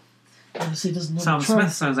to. Obviously, doesn't know. Sam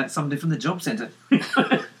Smith sounds like somebody from the Job Centre.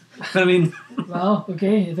 I mean, well,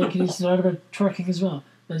 okay. I think he needs to learn about twerking as well.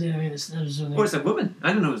 But anyway, it's only. Oh, it's a woman.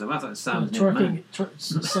 I don't know. I thought it was Sam. Twerking.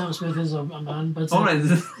 Sam Smith is a man, but all right.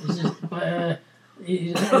 Anyway,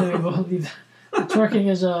 we'll leave. Twerking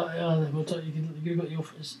is a. You can Google your.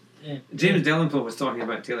 James Dellenpole was talking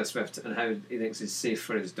about Taylor Swift and how he thinks it's safe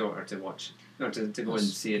for his daughter to watch or to go and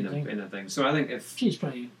see in a thing. So I think if she's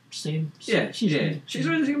pretty sane. Yeah, she's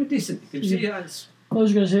really decent. You can see it's. I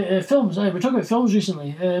was going to say films. We're talking about films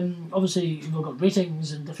recently. Obviously, we've all got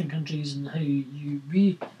ratings in different countries and how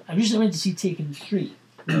I recently went to see Taken 3.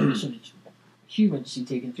 Sorry, Hugh went to see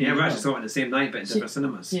Taken 3. Yeah, we actually saw it on the same night, but in different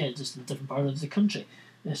cinemas. Yeah, just in different parts of the country.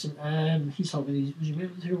 Yes, he saw with was you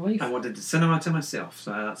with your wife? I wanted the cinema to myself,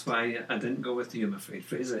 so that's why I didn't go with you, I'm afraid,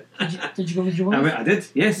 Fraser. Did you go with your wife? I did,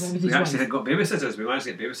 yes. We actually had got babysitters. We managed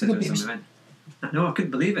to get babysitters and we went. I know, I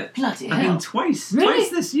couldn't believe it. Bloody hell. I've been twice. Really? Twice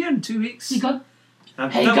this year in 2 weeks.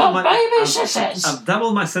 I've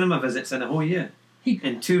doubled my cinema visits in a whole year.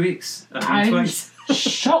 In 2 weeks. I've been twice.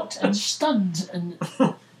 Shocked and stunned. And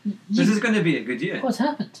this is going to be a good year. What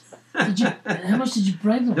happened? How much did you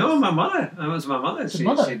bribe them? No, my mother. It was my mother. She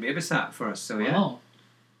babysat for us, so yeah. Wow.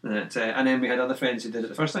 And then we had other friends who did it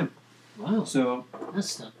the first time. Wow. So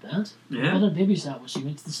that's not bad. Yeah. My mother babysat when she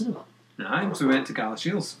went to the cinema. Aye, so we went to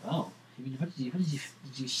Galashiels. Wow. What did you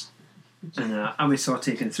and we saw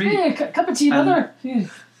Taken 3. Hey, cup of tea, mother.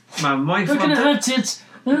 My wife looking at her tits.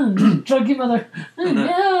 Druggy mother.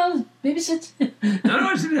 Yeah. babysit. No,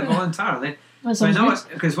 I did it voluntarily.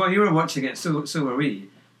 Because while you were watching it, so were we.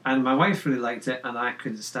 And my wife really liked it, and I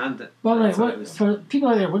couldn't stand it. Well, like, for people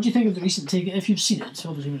out there, what do you think of the recent Taken? If you've seen it,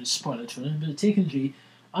 obviously I'm going to spoil it for them. But the Taken 3,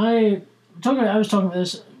 I was talking about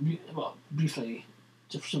this, well, briefly,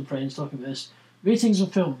 to some friends talking about this. Ratings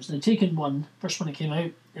of films. The Taken 1, first one that came out,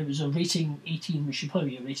 it was a rating 18, which should probably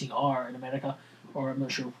be a rating R in America, or I'm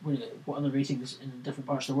not sure what other ratings in different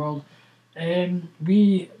parts of the world.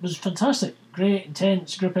 It was fantastic, great,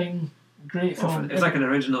 intense, gripping. Great film. It was like an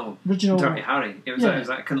original Dirty Harry. It was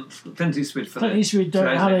like Clint Eastwood for Clint Eastwood,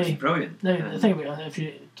 Dirty Harry. It was brilliant. Now, the thing about it, if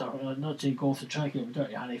you not to go off the track here, but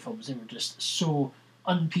Dirty Harry films, they were just so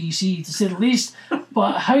un-PC to say the least.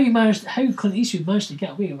 But how Clint Eastwood managed to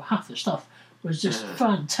get away with half the stuff was just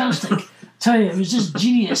fantastic. Tell you, it was just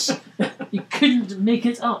genius. You couldn't make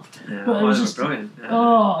it up. Yeah, but it was just brilliant. Yeah.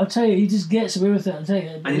 Oh, I tell you, he just gets away with it. I tell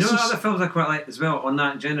you, and you know what other films I quite like as well on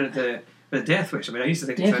that genre, the Death Wish. I mean, I used to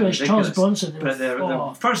think Death Wish, Charles Bronson. But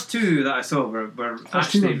the first two that I saw were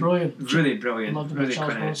actually brilliant. Really brilliant. I loved really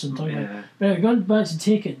Charles Bronson. Yeah. But going back to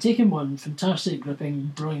Taken 1, fantastic,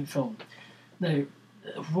 gripping, brilliant film. Now,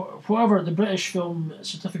 whatever the British Film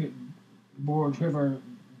Certificate Board, whoever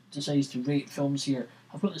decides to rate films here,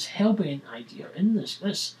 have got this hellbent idea in this.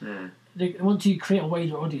 They want to create a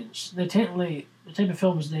wider audience. They technically, the type of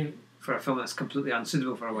films they... For a film that's completely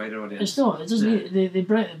unsuitable for a wider audience. It's not. It doesn't. Yeah. They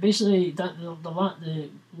basically the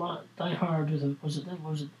Die Hard was it?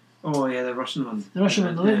 Oh yeah, the Russian one. The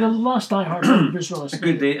Russian one. The last Die Hard film, Bruce Willis. A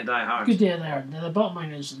Good Day to Die Hard. Good Day to Die Hard. Now the bottom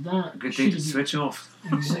line is that. A Good Day to Switch Off.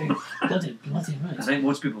 Exactly. bloody right. I think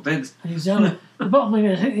most people did. Exactly. The bottom line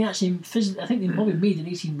is, I think they actually they probably made an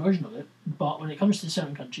 18 version of it, but when it comes to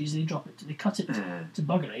certain countries, they cut it to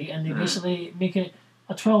buggery, and they basically make it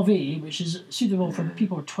a 12A, which is suitable for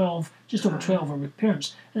people 12, just over 12, or with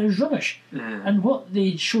parents, and it was rubbish. And what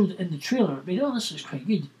they showed in the trailer, this is quite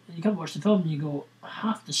good. And you come watch the film and you go,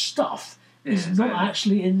 half the stuff is not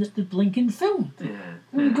actually in the blinking film.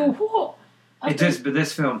 And you go, what? But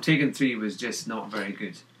this film, Taken 3, was just not very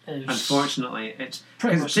good. Unfortunately, it's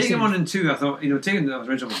because Taken 1 and 2, I thought, Taken the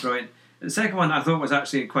original was brilliant. The second one I thought was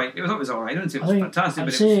actually I thought it was alright. I don't say it was fantastic,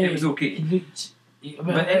 but it was okay.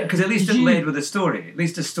 Because at least it led with a story. At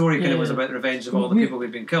least the story kind of was about the revenge of all the people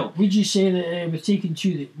who'd been killed. Would you say that with Taken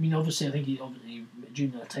 2, obviously I think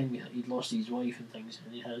during that time he'd lost his wife and things,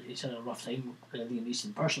 and he's had a rough time with Liam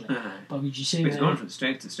Neeson personally. But would you say he's gone from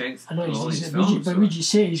strength to strength? I know would you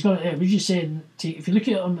say he's got? Would you say if you look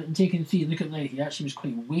at him in Taken 3, look at him now, he actually was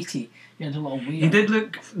quite weighty. He had a lot of weight. He did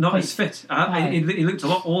look not as fit. He looked a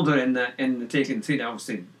lot older in the Taken 3. Now,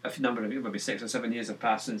 obviously, a number of maybe 6 or 7 years have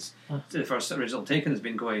passed since the first original Taken has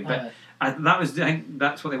been going. But I think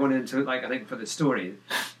that's what they wanted him to look like. I think for the story.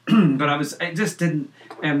 But it just didn't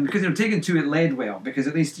because Taken 2 it led well because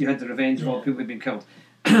at least you had the revenge of all the people who'd been killed.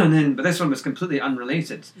 But this one was completely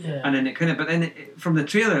unrelated. And then from the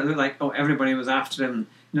trailer it looked like everybody was after him.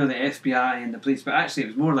 The FBI and the police, but actually it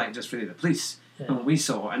was more like just really the police. And what we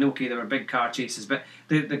saw, and there were big car chases, but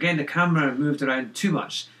the camera moved around too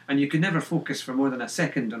much, and you could never focus for more than a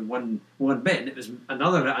second on one bit, and it was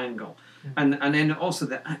another angle. And then also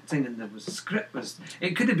the acting and the script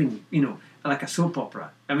it could have been like a soap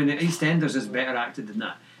opera. I mean, EastEnders is better acted than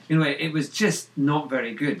that. It was just not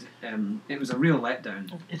very good. It was a real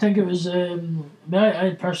letdown. I think it was.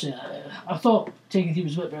 I personally, I thought Taken 3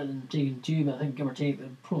 was a bit better than Taken 2, but I think give or take,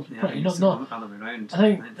 pretty not. Other way around. I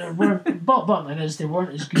think they weren't. Bottom line is they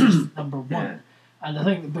weren't as good as number one. And I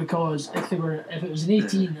think because if it was an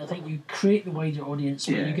 18, I think you create the wider audience,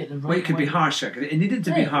 so you get the right. Well, it could be harsher. Cause it needed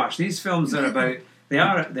to be harsh. These films are about. They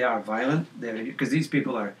are violent. Because these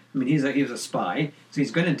people are. I mean, he was a spy, so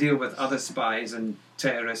he's going to deal with other spies and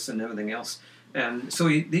terrorists and everything else. So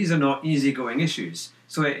these are not easygoing issues.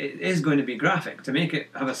 So it is going to be graphic to make it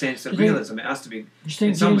have a sense of realism. It has to be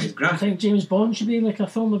in some ways graphic. Do you think James Bond should be like a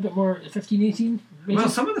film a bit more 15, 18? Well,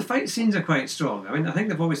 some of the fight scenes are quite strong. I mean, I think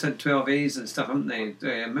they've always had 12As and stuff, haven't they?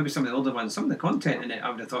 Maybe some of the older ones. Some of the content in it, I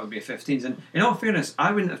would have thought would be 15s. And in all fairness,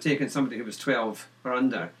 I wouldn't have taken somebody who was 12 or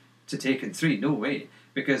under to Taken 3. No way.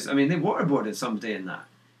 Because, I mean, they waterboarded somebody in that.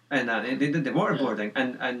 And they did the waterboarding.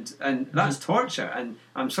 And that's torture. And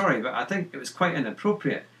I'm sorry, but I think it was quite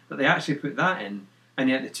inappropriate that they actually put that in. And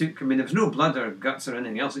yet they took... I mean, there was no blood or guts or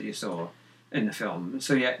anything else that you saw in the film.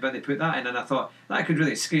 But they put that in, and I thought that could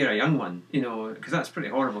really scare a young one, because that's a pretty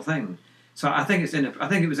horrible thing. So I think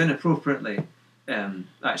it was inappropriately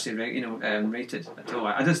rated at all.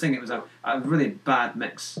 I just think it was a really bad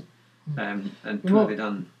mix, and poorly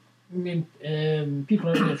done. I mean, people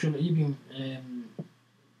out there feel that you've been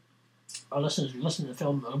our listeners listen to the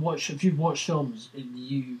film and watch. If you've watched films and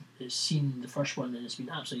you've seen the first one, and it's been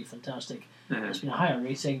absolutely fantastic. It's been a higher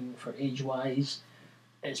rating for age-wise.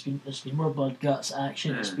 It's been more blood, guts,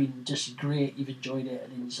 action. It's been just great. You've enjoyed it,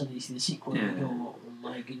 and then suddenly you see the sequel and you go, "Oh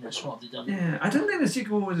my goodness, what have they done?" Yeah, I don't think the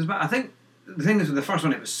sequel was as bad. I think the thing is with the first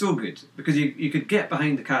one, it was so good because you could get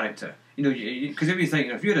behind the character. You know, because if you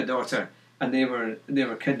think, if you had a daughter and they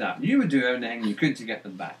were kidnapped, you would do everything you could to get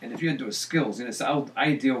them back. And if you had those skills, it's the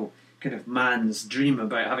ideal kind of man's dream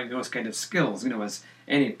about having those kind of skills. As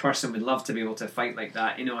any person would love to be able to fight like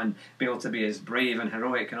that, and be able to be as brave and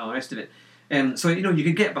heroic and all the rest of it. So you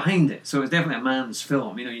could get behind it. So it was definitely a man's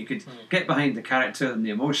film. You could get behind the character and the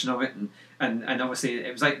emotion of it, and obviously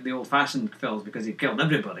it was like the old-fashioned films because he killed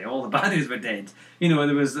everybody. All the baddies were dead.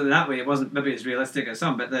 There was that way. It wasn't maybe as realistic as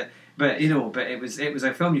some, but it was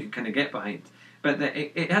a film you could kind of get behind. But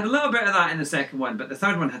it had a little bit of that in the second one, but the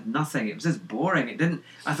third one had nothing. It was just boring. It didn't.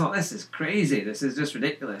 I thought, this is crazy. This is just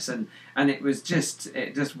ridiculous, and it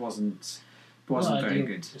just wasn't very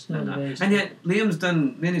good. And yet Liam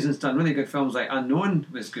Neeson's done really good films. Like Unknown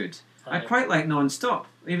was good. I quite like Non-Stop,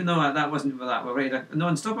 even though that wasn't that well rated.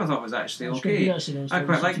 Non-Stop I thought was actually okay. I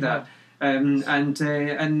quite like that. And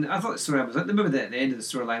I thought the story was maybe the end of the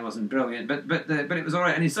storyline wasn't brilliant, but it was all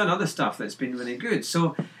right. And he's done other stuff that's been really good.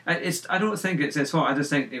 So I don't think it's his fault. I just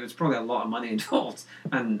think it was probably a lot of money involved,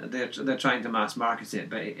 and they're trying to mass market it,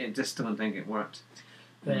 but it just don't think it worked.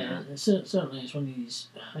 Certainly, it's one of these.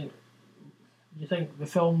 Do you think the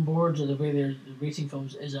film boards or the way they're rating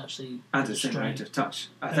films is actually... I just think they're out of touch.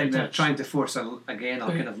 I think they're trying to force a kind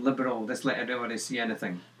of liberal, just let everybody see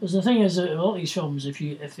anything. Because the thing is, a lot of these films,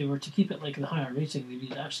 if they were to keep it like the higher rating, they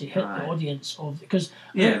would actually hit the audience of... Because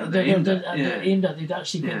they're aimed at, they'd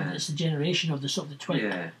actually get it's the generation of the sort of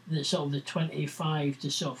the 25 to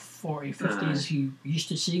sort of 40, 50s who used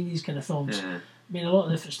to seeing these kind of films. Yeah. I mean, a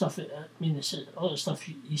lot of the stuff. It's a lot of stuff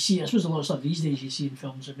you see. I suppose a lot of stuff these days you see in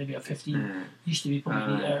films are maybe a 15 used to be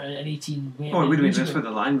probably an 18. It would have been just for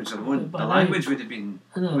the language alone. The language would have been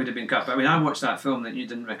cut. But I watched that film that you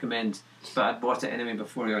didn't recommend, but I'd bought it anyway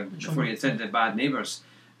before you said The Bad Neighbours,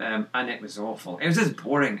 and it was awful. It was just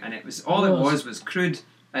boring, and it was crude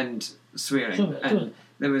and swearing, and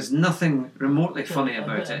there was nothing remotely funny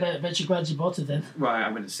about it. I bet you're glad you bought it then. Well, I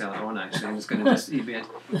wouldn't sell it on actually. I was going to just eBay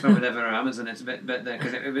it or whatever, or Amazon it, but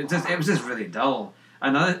because it was just really dull.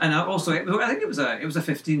 And also I think it was a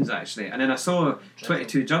 15s actually. And then I saw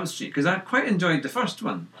 22 Jump Street because I quite enjoyed the first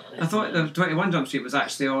one. I thought the 21 Jump Street was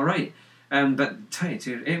actually all right. But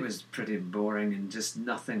 22, it was pretty boring and just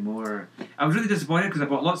nothing more. I was really disappointed because I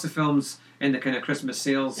bought lots of films in the kind of Christmas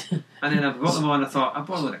sales, and then I bought them all and I thought, I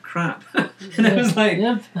bought a load of crap. And it was like,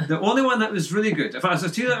 the only one that was really good, in fact,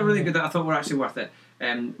 there's two that are really good that I thought were actually worth it,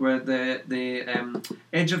 were the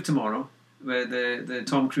Edge of Tomorrow, were the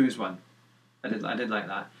Tom Cruise one. I did like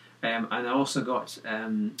that. And I also got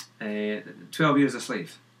 12 Years a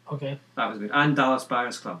Slave. Okay. That was good. And Dallas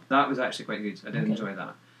Buyers Club. That was actually quite good. I did enjoy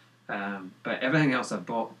that. But everything else I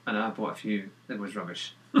bought, and I bought a few, it was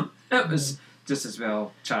rubbish. It was just as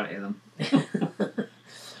well charity them.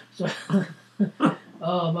 So,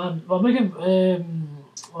 oh man, well, making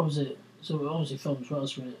what was it? So obviously films. What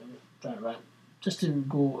else were trying to write? Just to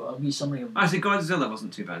go a wee summary of. Actually, Godzilla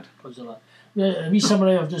wasn't too bad. Godzilla, yeah, a wee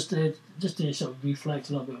summary of just to sort of reflect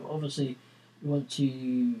a little bit. Obviously, we want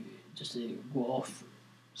to just to go off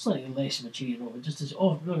slightly less material, but just to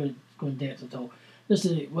not going to go in depth at all. Just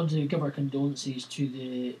want to give our condolences to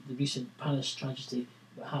the recent Paris tragedy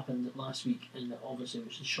that happened last week, and obviously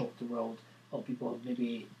which has shocked the world. A lot of people have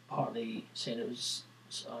maybe partly said it was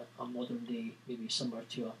a modern day, maybe similar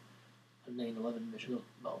to a 9/11, which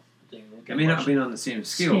it may not have been on the same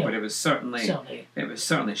scale, but it was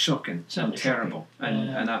certainly shocking and terrible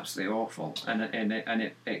and absolutely awful, and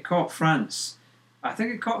it caught France. I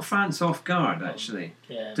think it caught France off guard, actually.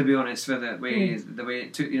 To be honest, for the way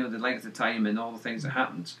it took, the length of time and all the things that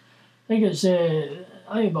happened. I think it's.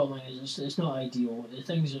 I think bottom line is it's not ideal. The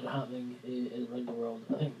things that are happening around the world.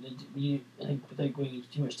 I think without going into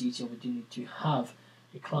too much detail, we do need to have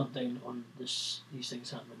a clampdown on these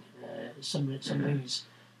things happening. Some things.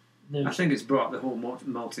 I think it's brought up the whole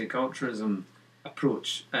multiculturalism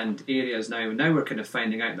approach and areas now. Now we're kind of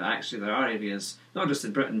finding out that actually there are areas, not just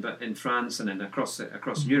in Britain but in France and then across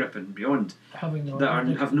Europe and beyond,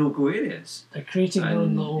 that have no-go areas. They're creating their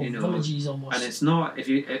own little villages almost. And it's not if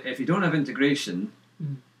you don't have integration,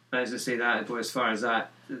 as I say that go as far as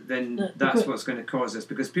that, then that's what's going to cause this,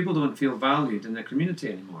 because people don't feel valued in their community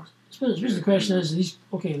anymore. I suppose the question is these.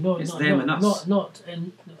 Okay, no, it's not them and us.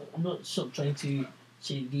 I'm not sort of trying to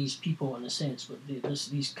say these people in a sense, but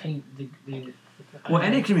well,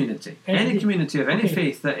 any community of any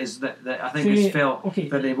faith that I think is felt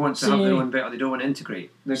that they want to have their own bit or they don't want to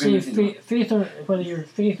integrate. They're going to faith, or whether you're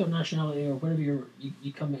faith or nationality or whatever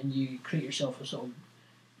you come and you create yourself a sort of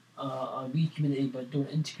a wee community but don't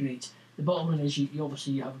integrate. The bottom line is you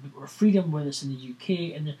obviously you have a bit more freedom when it's in the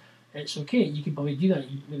UK, and it's okay. You can probably do that.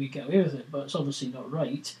 You maybe get away with it, but it's obviously not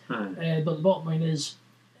right. But the bottom line is,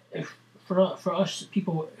 if for us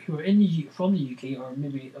people who are from the UK or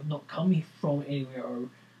maybe have not come from anywhere or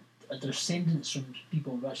are descendants from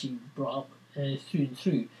people who've actually brought up through and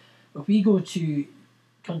through, if we go to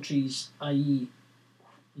countries, i.e.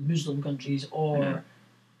 Muslim countries,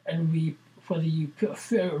 and we whether you put a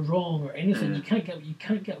foot out wrong or anything, you can't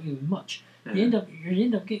get away with much. You end up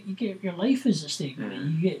your life is at stake.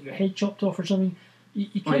 You get your head chopped off or something.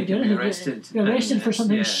 You can't do anything. You're arrested for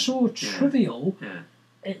something so trivial.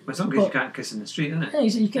 But some cases you can't kiss in the street, isn't it? Yeah,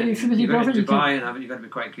 you can't with your girlfriend. You've got to be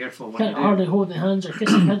quite careful. You can't hardly hold the hands or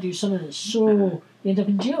kiss. You can't do something that's so. You end up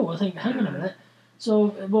in jail. I think. Hang on a minute.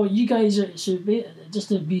 So, well, you guys are just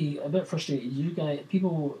to be a bit frustrated. You guys,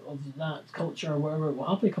 people of that culture or whatever, will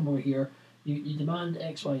happily come over here. You demand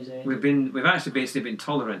X, Y, Z. We've actually basically been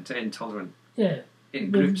tolerant to intolerant. Yeah. In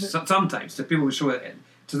groups sometimes to people who show it,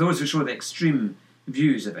 to those who show the extreme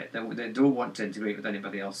views of it, that they don't want to integrate with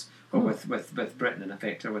anybody else or with Britain in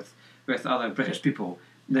effect or with other British people,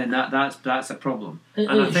 then that's a problem. And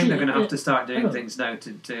I think they're going to have to start doing things now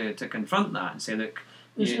to confront that and say, look.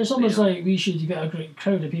 It's almost like we should get a great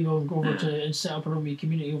crowd of people and go over to and set up a wee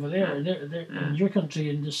community over there in your country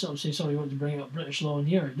and just sort of say, sorry, we want to bring up British law in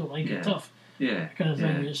here. Don't like it, tough. Kind of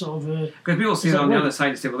thing. It's sort of because people see it on the other side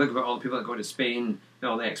and say, well, look about all the people that go to Spain,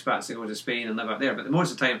 all the expats that go to Spain and live out there. But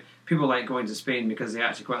most of the time, people like going to Spain because they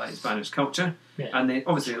actually quite like Spanish culture, and they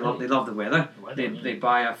obviously love the weather. They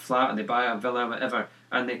buy a flat and they buy a villa, whatever,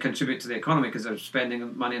 and they contribute to the economy because they're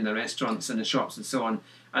spending money in the restaurants and the shops and so on,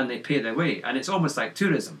 and they pay their way, and it's almost like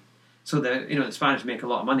tourism. So the Spanish make a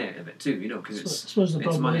lot of money out of it too, because it's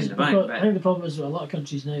money in the bank. I think the problem is with a lot of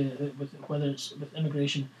countries now, with whether it's with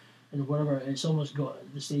immigration and whatever, it's almost got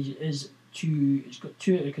the stage it's got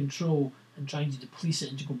too out of control and trying to police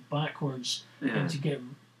it and to go backwards and to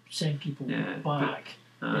send people back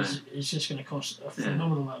is just going to cost a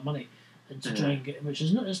phenomenal amount of money. And to try and get, which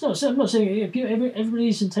is not, it's not. I'm not saying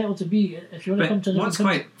everybody's entitled to be. If you want to come to. What's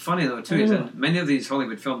quite funny though too is that many of these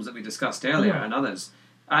Hollywood films that we discussed earlier and others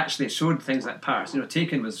actually showed things like Paris.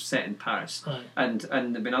 Taken was set in Paris, and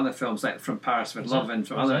there've been other films like From Paris with Love and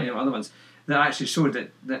from other ones that actually showed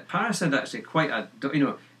that Paris had actually quite a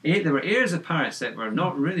there were areas of Paris that were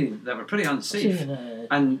not really that were pretty unsafe,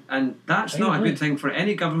 and that's not a good thing for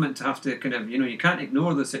any government to have to kind of you can't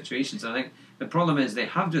ignore those situations. And I think the problem is they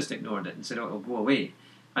have just ignored it and said it'll go away.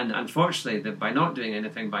 And unfortunately, by not doing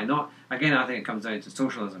anything, again, I think it comes down to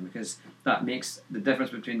socialism because that makes the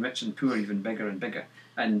difference between rich and poor even bigger and bigger.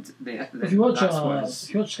 And if you watch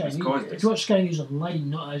Sky News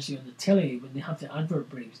online, not actually on the telly, when they have the advert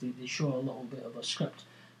breaks, they show a little bit of a script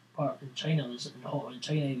part in China. In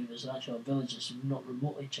China, there's actually a village that's not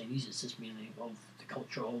remotely Chinese. It's just mainly of the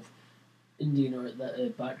culture of Indian or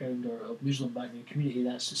that background or Muslim background community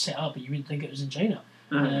that's set up, and you wouldn't think it was in China.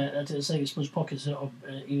 It's like I suppose pockets of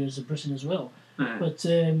areas of Britain as well, but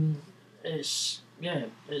it's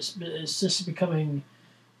just becoming.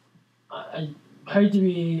 How do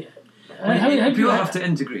we? People have to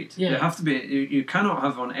integrate. You have to be. You cannot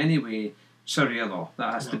have on any way Sharia law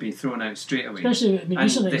that has to be thrown out straight away. Especially,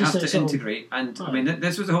 recently, they have to integrate. And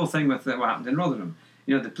this was the whole thing with what happened in Rotherham.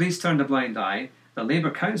 The police turned a blind eye. The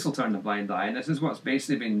Labour Council turned a blind eye, and this is what's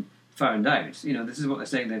basically been found out. This is what they're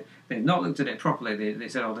saying. They've not looked at it properly. They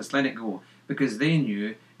said, just let it go, because they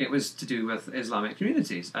knew it was to do with Islamic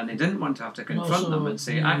communities, and they didn't want to have to confront them and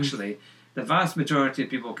say, actually, the vast majority of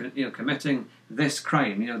people, committing this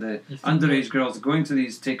crime, the underage girls going to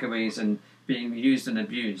these takeaways and being used and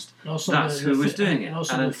abused, that's who was doing it.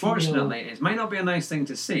 And unfortunately, it might not be a nice thing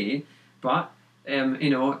to say, but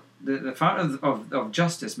the fact of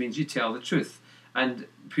justice means you tell the truth. And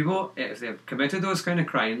people, if they've committed those kind of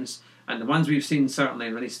crimes, and the ones we've seen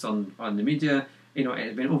certainly released on the media, it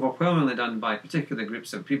has been overwhelmingly done by particular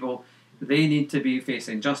groups of people. They need to be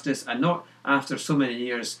facing justice, and not after so many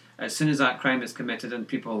years, as soon as that crime is committed and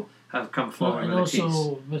people have come forward with a case. And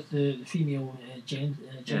also with the female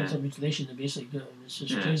genital mutilation, basically, it's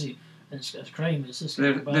just crazy. It's a crime. It's just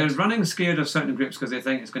they're running scared of certain groups because they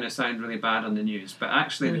think it's going to sound really bad on the news. But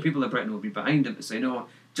actually, the people of Britain will be behind them to say, no,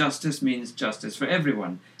 justice means justice for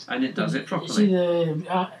everyone, and it does it properly. You see,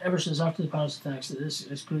 ever since after the Paris attacks, that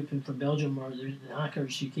this group from Belgium, or the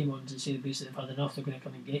hackers who came on to say basically they've had enough, they're going to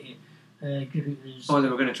come and get you. group is. Oh, they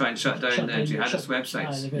were going to try and shut down the jihadist They're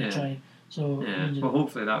websites. going to try. So Well,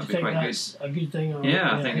 hopefully that would be quite good. A good thing. Or,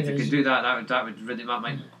 I think if they could do that, that would really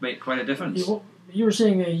make quite a difference. You were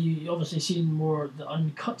saying you obviously seen more the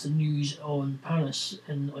uncut news on Paris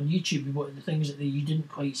and on YouTube, what the things that you didn't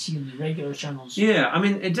quite see on the regular channels. Yeah, I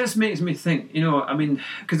mean, it just makes me think,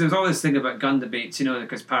 because there's all this thing about gun debates,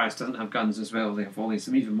 because Paris doesn't have guns as well. They have all these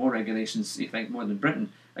even more regulations, you think, more than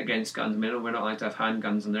Britain against guns. I mean, we're not allowed to have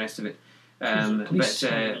handguns and the rest of it.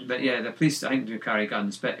 But yeah, the police I think do carry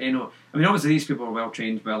guns. But obviously these people are well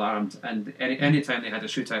trained, well armed, and any time they had a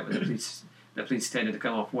shootout with the police tended to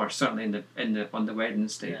come off worse. Certainly on the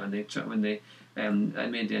Wednesday when they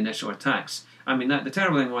made the initial attacks. I mean, the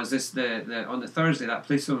terrible thing was on the Thursday that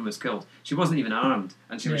policewoman was killed. She wasn't even armed,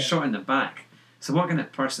 and she was shot in the back. So what kind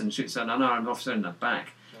of person shoots an unarmed officer in the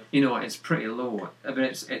back? It's pretty low. I mean,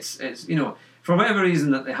 it's for whatever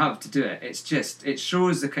reason that they have to do it. It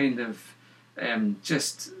shows the kind of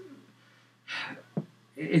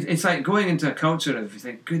it's like going into a culture of, you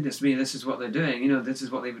think, goodness me, this is what they're doing. This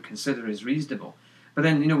is what they would consider as reasonable. But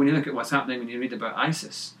then, when you look at what's happening, when you read about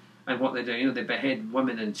ISIS and what they do, they behead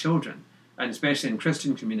women and children, and especially in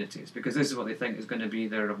Christian communities, because this is what they think is going to be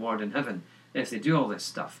their reward in heaven if they do all this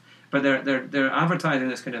stuff. But they're advertising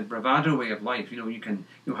this kind of bravado way of life.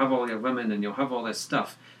 You'll have all your women and you'll have all this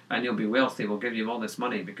stuff, and you'll be wealthy. We'll give you all this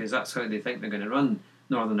money because that's how they think they're going to run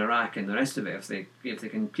northern Iraq and the rest of it if they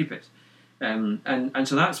can keep it. And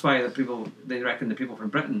so that's why they reckon the people from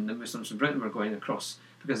Britain, the Muslims from Britain, were going across,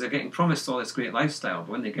 because they're getting promised all this great lifestyle,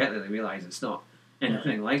 but when they get there they realise it's not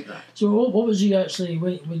anything like that. So what was you actually,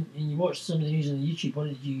 when you watched some of the news on YouTube, what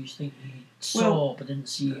did you think you saw but didn't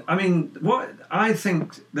see? I mean, what I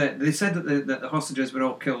think that they said that the hostages were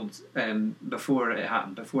all killed before it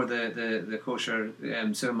happened, before the kosher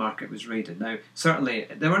supermarket was raided. Now, certainly,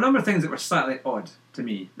 there were a number of things that were slightly odd to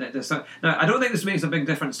me. Now, I don't think this makes a big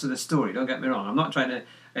difference to the story, don't get me wrong. I'm not trying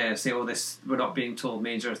to say, we're not being told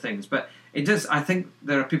major things, but it does. I think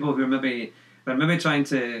there are people who are maybe trying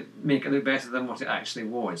to make it look better than what it actually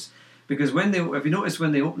was. Because if you notice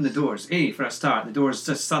when they opened the doors, for a start, the doors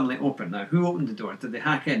just suddenly opened. Now, who opened the doors? Did they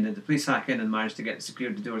hack in? Did the police hack in and manage to get the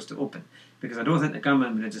security doors to open? Because I don't think the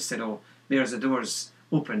gunman would have just said, there's the doors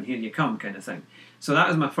open, here you come, kind of thing. So that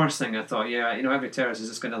was my first thing. I thought, every terrorist is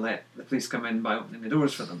just going to let the police come in by opening the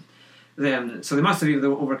doors for them. So they must have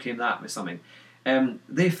either overcame that with something.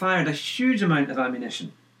 They fired a huge amount of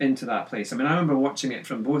ammunition into that place. I mean, I remember watching it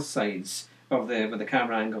from both sides with the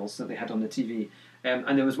camera angles that they had on the TV.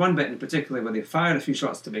 And there was one bit in particular where they fired a few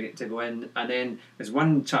shots to go in, and then there's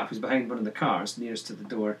one chap who's behind one of the cars nearest to the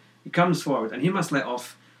door. He comes forward and he must let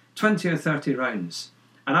off 20 or 30 rounds.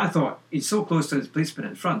 And I thought, he's so close to his policeman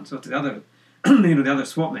in front, so to the other, the other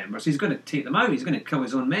SWAT members, he's going to take them out. He's going to kill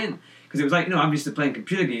his own men. Because it was like, I'm used to playing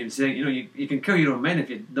computer games, saying, you can kill your own men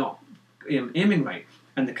if you're not aiming right.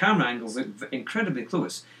 And the camera angles look incredibly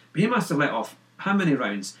close. But he must have let off how many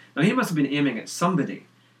rounds? Now, he must have been aiming at somebody.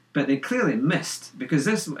 But they clearly missed, because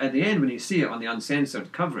this, at the end, when you see it on the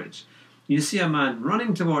uncensored coverage, you see a man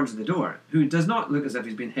running towards the door who does not look as if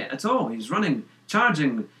he's been hit at all. He's running,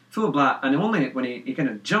 charging full blast, and only when he kind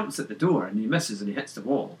of jumps at the door and he misses and he hits the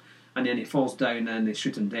wall, and then he falls down and they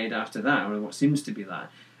shoot him dead after that, or what seems to be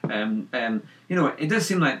that. It does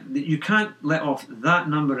seem like you can't let off that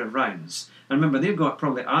number of rounds. And remember, they've got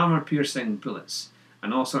probably armour-piercing bullets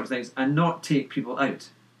and all sorts of things, and not take people out,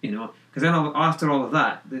 Because then after all of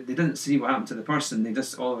that, they didn't see what happened to the person. They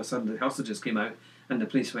just, all of a sudden, the hostages came out and the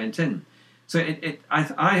police went in. So I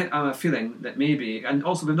have a feeling that maybe, and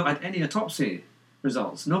also we've not had any autopsy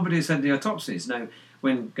results. Nobody's had the autopsies. Now,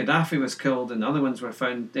 when Gaddafi was killed and other ones were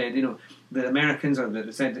found dead, the Americans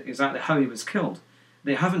they said exactly how he was killed.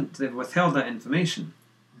 They've withheld that information.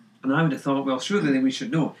 And I would have thought, well, surely we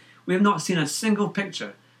should know. We have not seen a single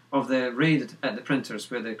picture of the raid at the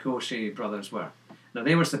printers where the Koshy brothers were. Now,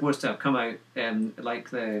 they were supposed to have come out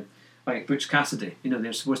like Butch Cassidy.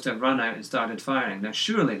 They're supposed to have run out and started firing. Now,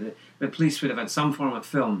 surely the police would have had some form of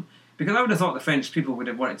film, because I would have thought the French people would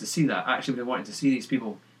have wanted to see that. Actually, would have wanted to see these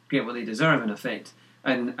people get what they deserve, in effect,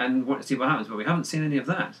 and want to see what happens. But we haven't seen any of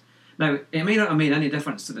that. Now, it may not have made any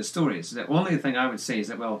difference to the stories. The only thing I would say is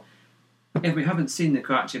that, well, if we haven't seen the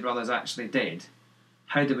Kouachi brothers actually dead,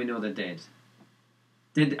 how do we know they're dead?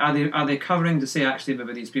 Are they covering to say, actually,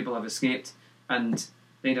 maybe these people have escaped and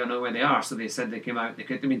they don't know where they are, so they said they came out.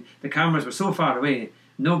 The cameras were so far away,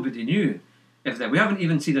 nobody knew if they. We haven't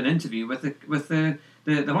even seen an interview with the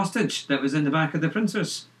hostage that was in the back of the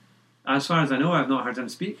printers. As far as I know, I've not heard him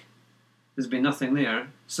speak. There's been nothing there.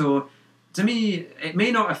 So, to me, it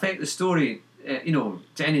may not affect the story, to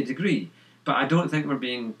any degree, but I don't think we're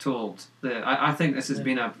being told. I think this has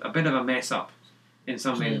been a bit of a mess up in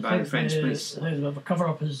some ways by the French police. I think a bit of a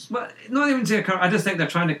cover-up is... Well, not even say a cover. I just think they're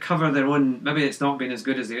trying to cover their own. Maybe it's not been as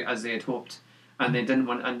good as they had hoped, and they didn't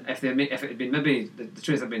want. And if it had been maybe the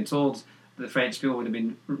truth had been told, the French people would have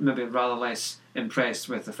been maybe rather less impressed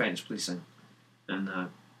with the French policing, and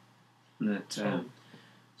that.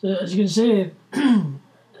 So as you can say,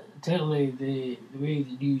 technically the way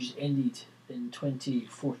the news ended in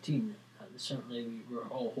 2014, certainly we were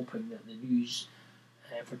all hoping that the news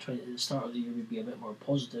for the start of the year would be a bit more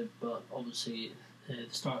positive, but obviously the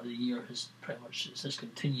start of the year has pretty much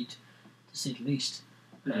continued, to say the least.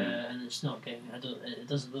 And it's not getting. It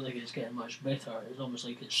doesn't look like it's getting much better. It's almost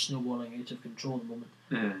like it's snowballing out of control at the moment.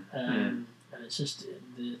 And it's just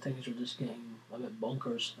the things are just getting a bit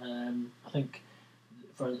bonkers. I think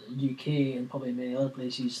for the UK and probably many other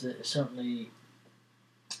places that certainly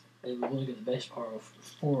we've only got the best part of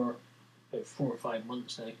about 4 or 5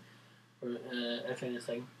 months now, or if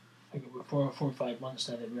anything. I think we're 4 or 5 months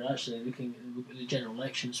now that we're actually looking at the general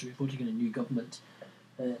election, so we're voting in a new government.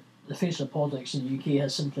 The face of politics in the UK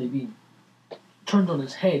has simply been turned on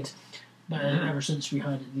its head ever since we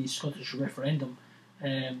had the Scottish referendum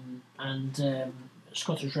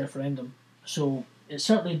Scottish referendum. So it's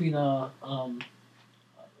certainly been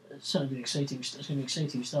exciting. It's going to be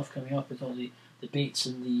exciting stuff coming up with all the debates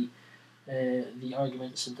and the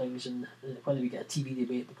arguments and things, and whether we get a TV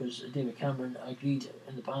debate, because David Cameron agreed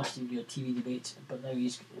in the past he would do a TV debate, but now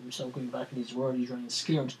he's himself going back in his word. He's running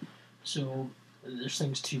scared. So there's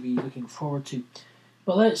things to be looking forward to.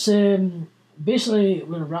 But let's basically we're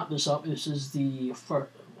going to wrap this up. This is the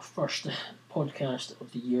first podcast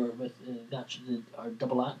of the year with our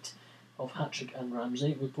double act of Hattrick and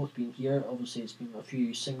Ramsey. We've both been here. Obviously, it's been a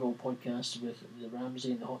few single podcasts with the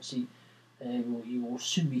Ramsey in the hot seat. You will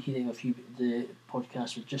soon be hearing a few the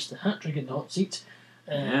podcasts with just the Hattrick in the hot seat.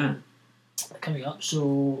 Coming up,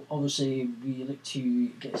 so obviously we look to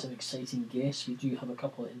get some exciting guests. We do have a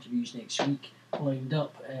couple of interviews next week lined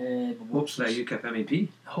up. Hopefully a UKIP MEP.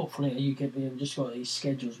 Hopefully a UKIP. We've just got these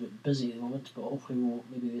schedules a bit busy at the moment, but hopefully we'll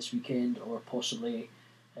maybe this weekend or possibly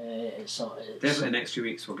it's definitely next few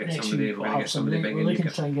weeks we'll get somebody. We're going to get somebody big in UKIP. We're looking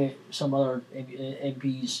to try and get some other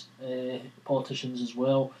MPs, politicians as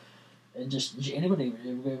well. And just anybody.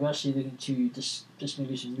 We're actually looking to just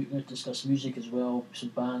maybe discuss music as well, some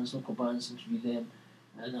bands, local bands, interview them,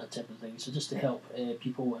 and that type of thing. So just to help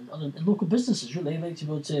people and local businesses, really. I'd like to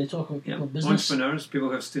be able to talk about people in business. Entrepreneurs, people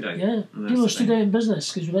who have stood out. Yeah, people who have stood out in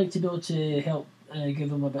business, because we like to be able to help give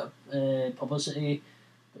them a bit of publicity,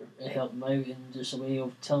 help them out in just a way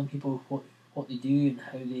of telling people what they do and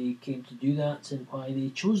how they came to do that and why they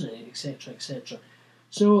chose it, etc., etc.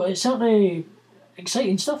 So it's certainly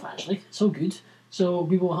exciting stuff, actually. It's all good. So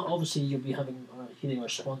we will obviously you'll be hearing our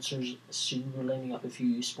sponsors soon. We're lining up a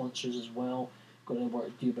few sponsors as well. Going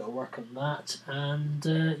to do a bit of work on that, and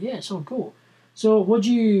it's all cool. So what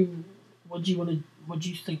do you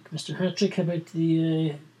think, Mr. Hattrick, about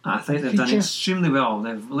the? I think they've done extremely well.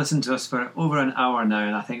 They've listened to us for over an hour now,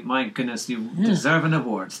 and I think, my goodness, you deserve an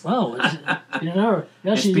award. Wow, it's been an hour.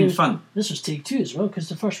 It's been fun. This was take 2 as well, because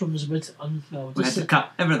the first one was a bit... we had to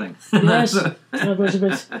cut everything. Yes, it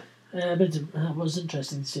was it was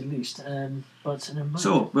interesting to say the least. But never mind.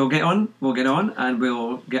 So, we'll get on, and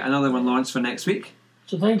we'll get another one launched for next week.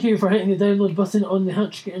 So thank you for hitting the download button on the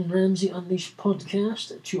Hattrick and Ramsey Unleashed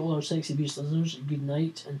podcast. To all our Sexy Beast listeners, good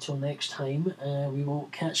night. Until next time, we will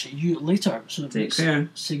catch you later. So take care.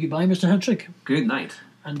 Say goodbye, Mr. Hattrick. Good night.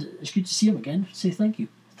 And it's good to see him again. Say thank you.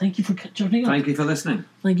 Thank you for joining us. Thank you for listening.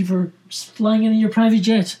 Thank you for flying in your private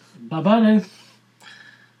jet. Bye-bye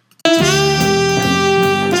now.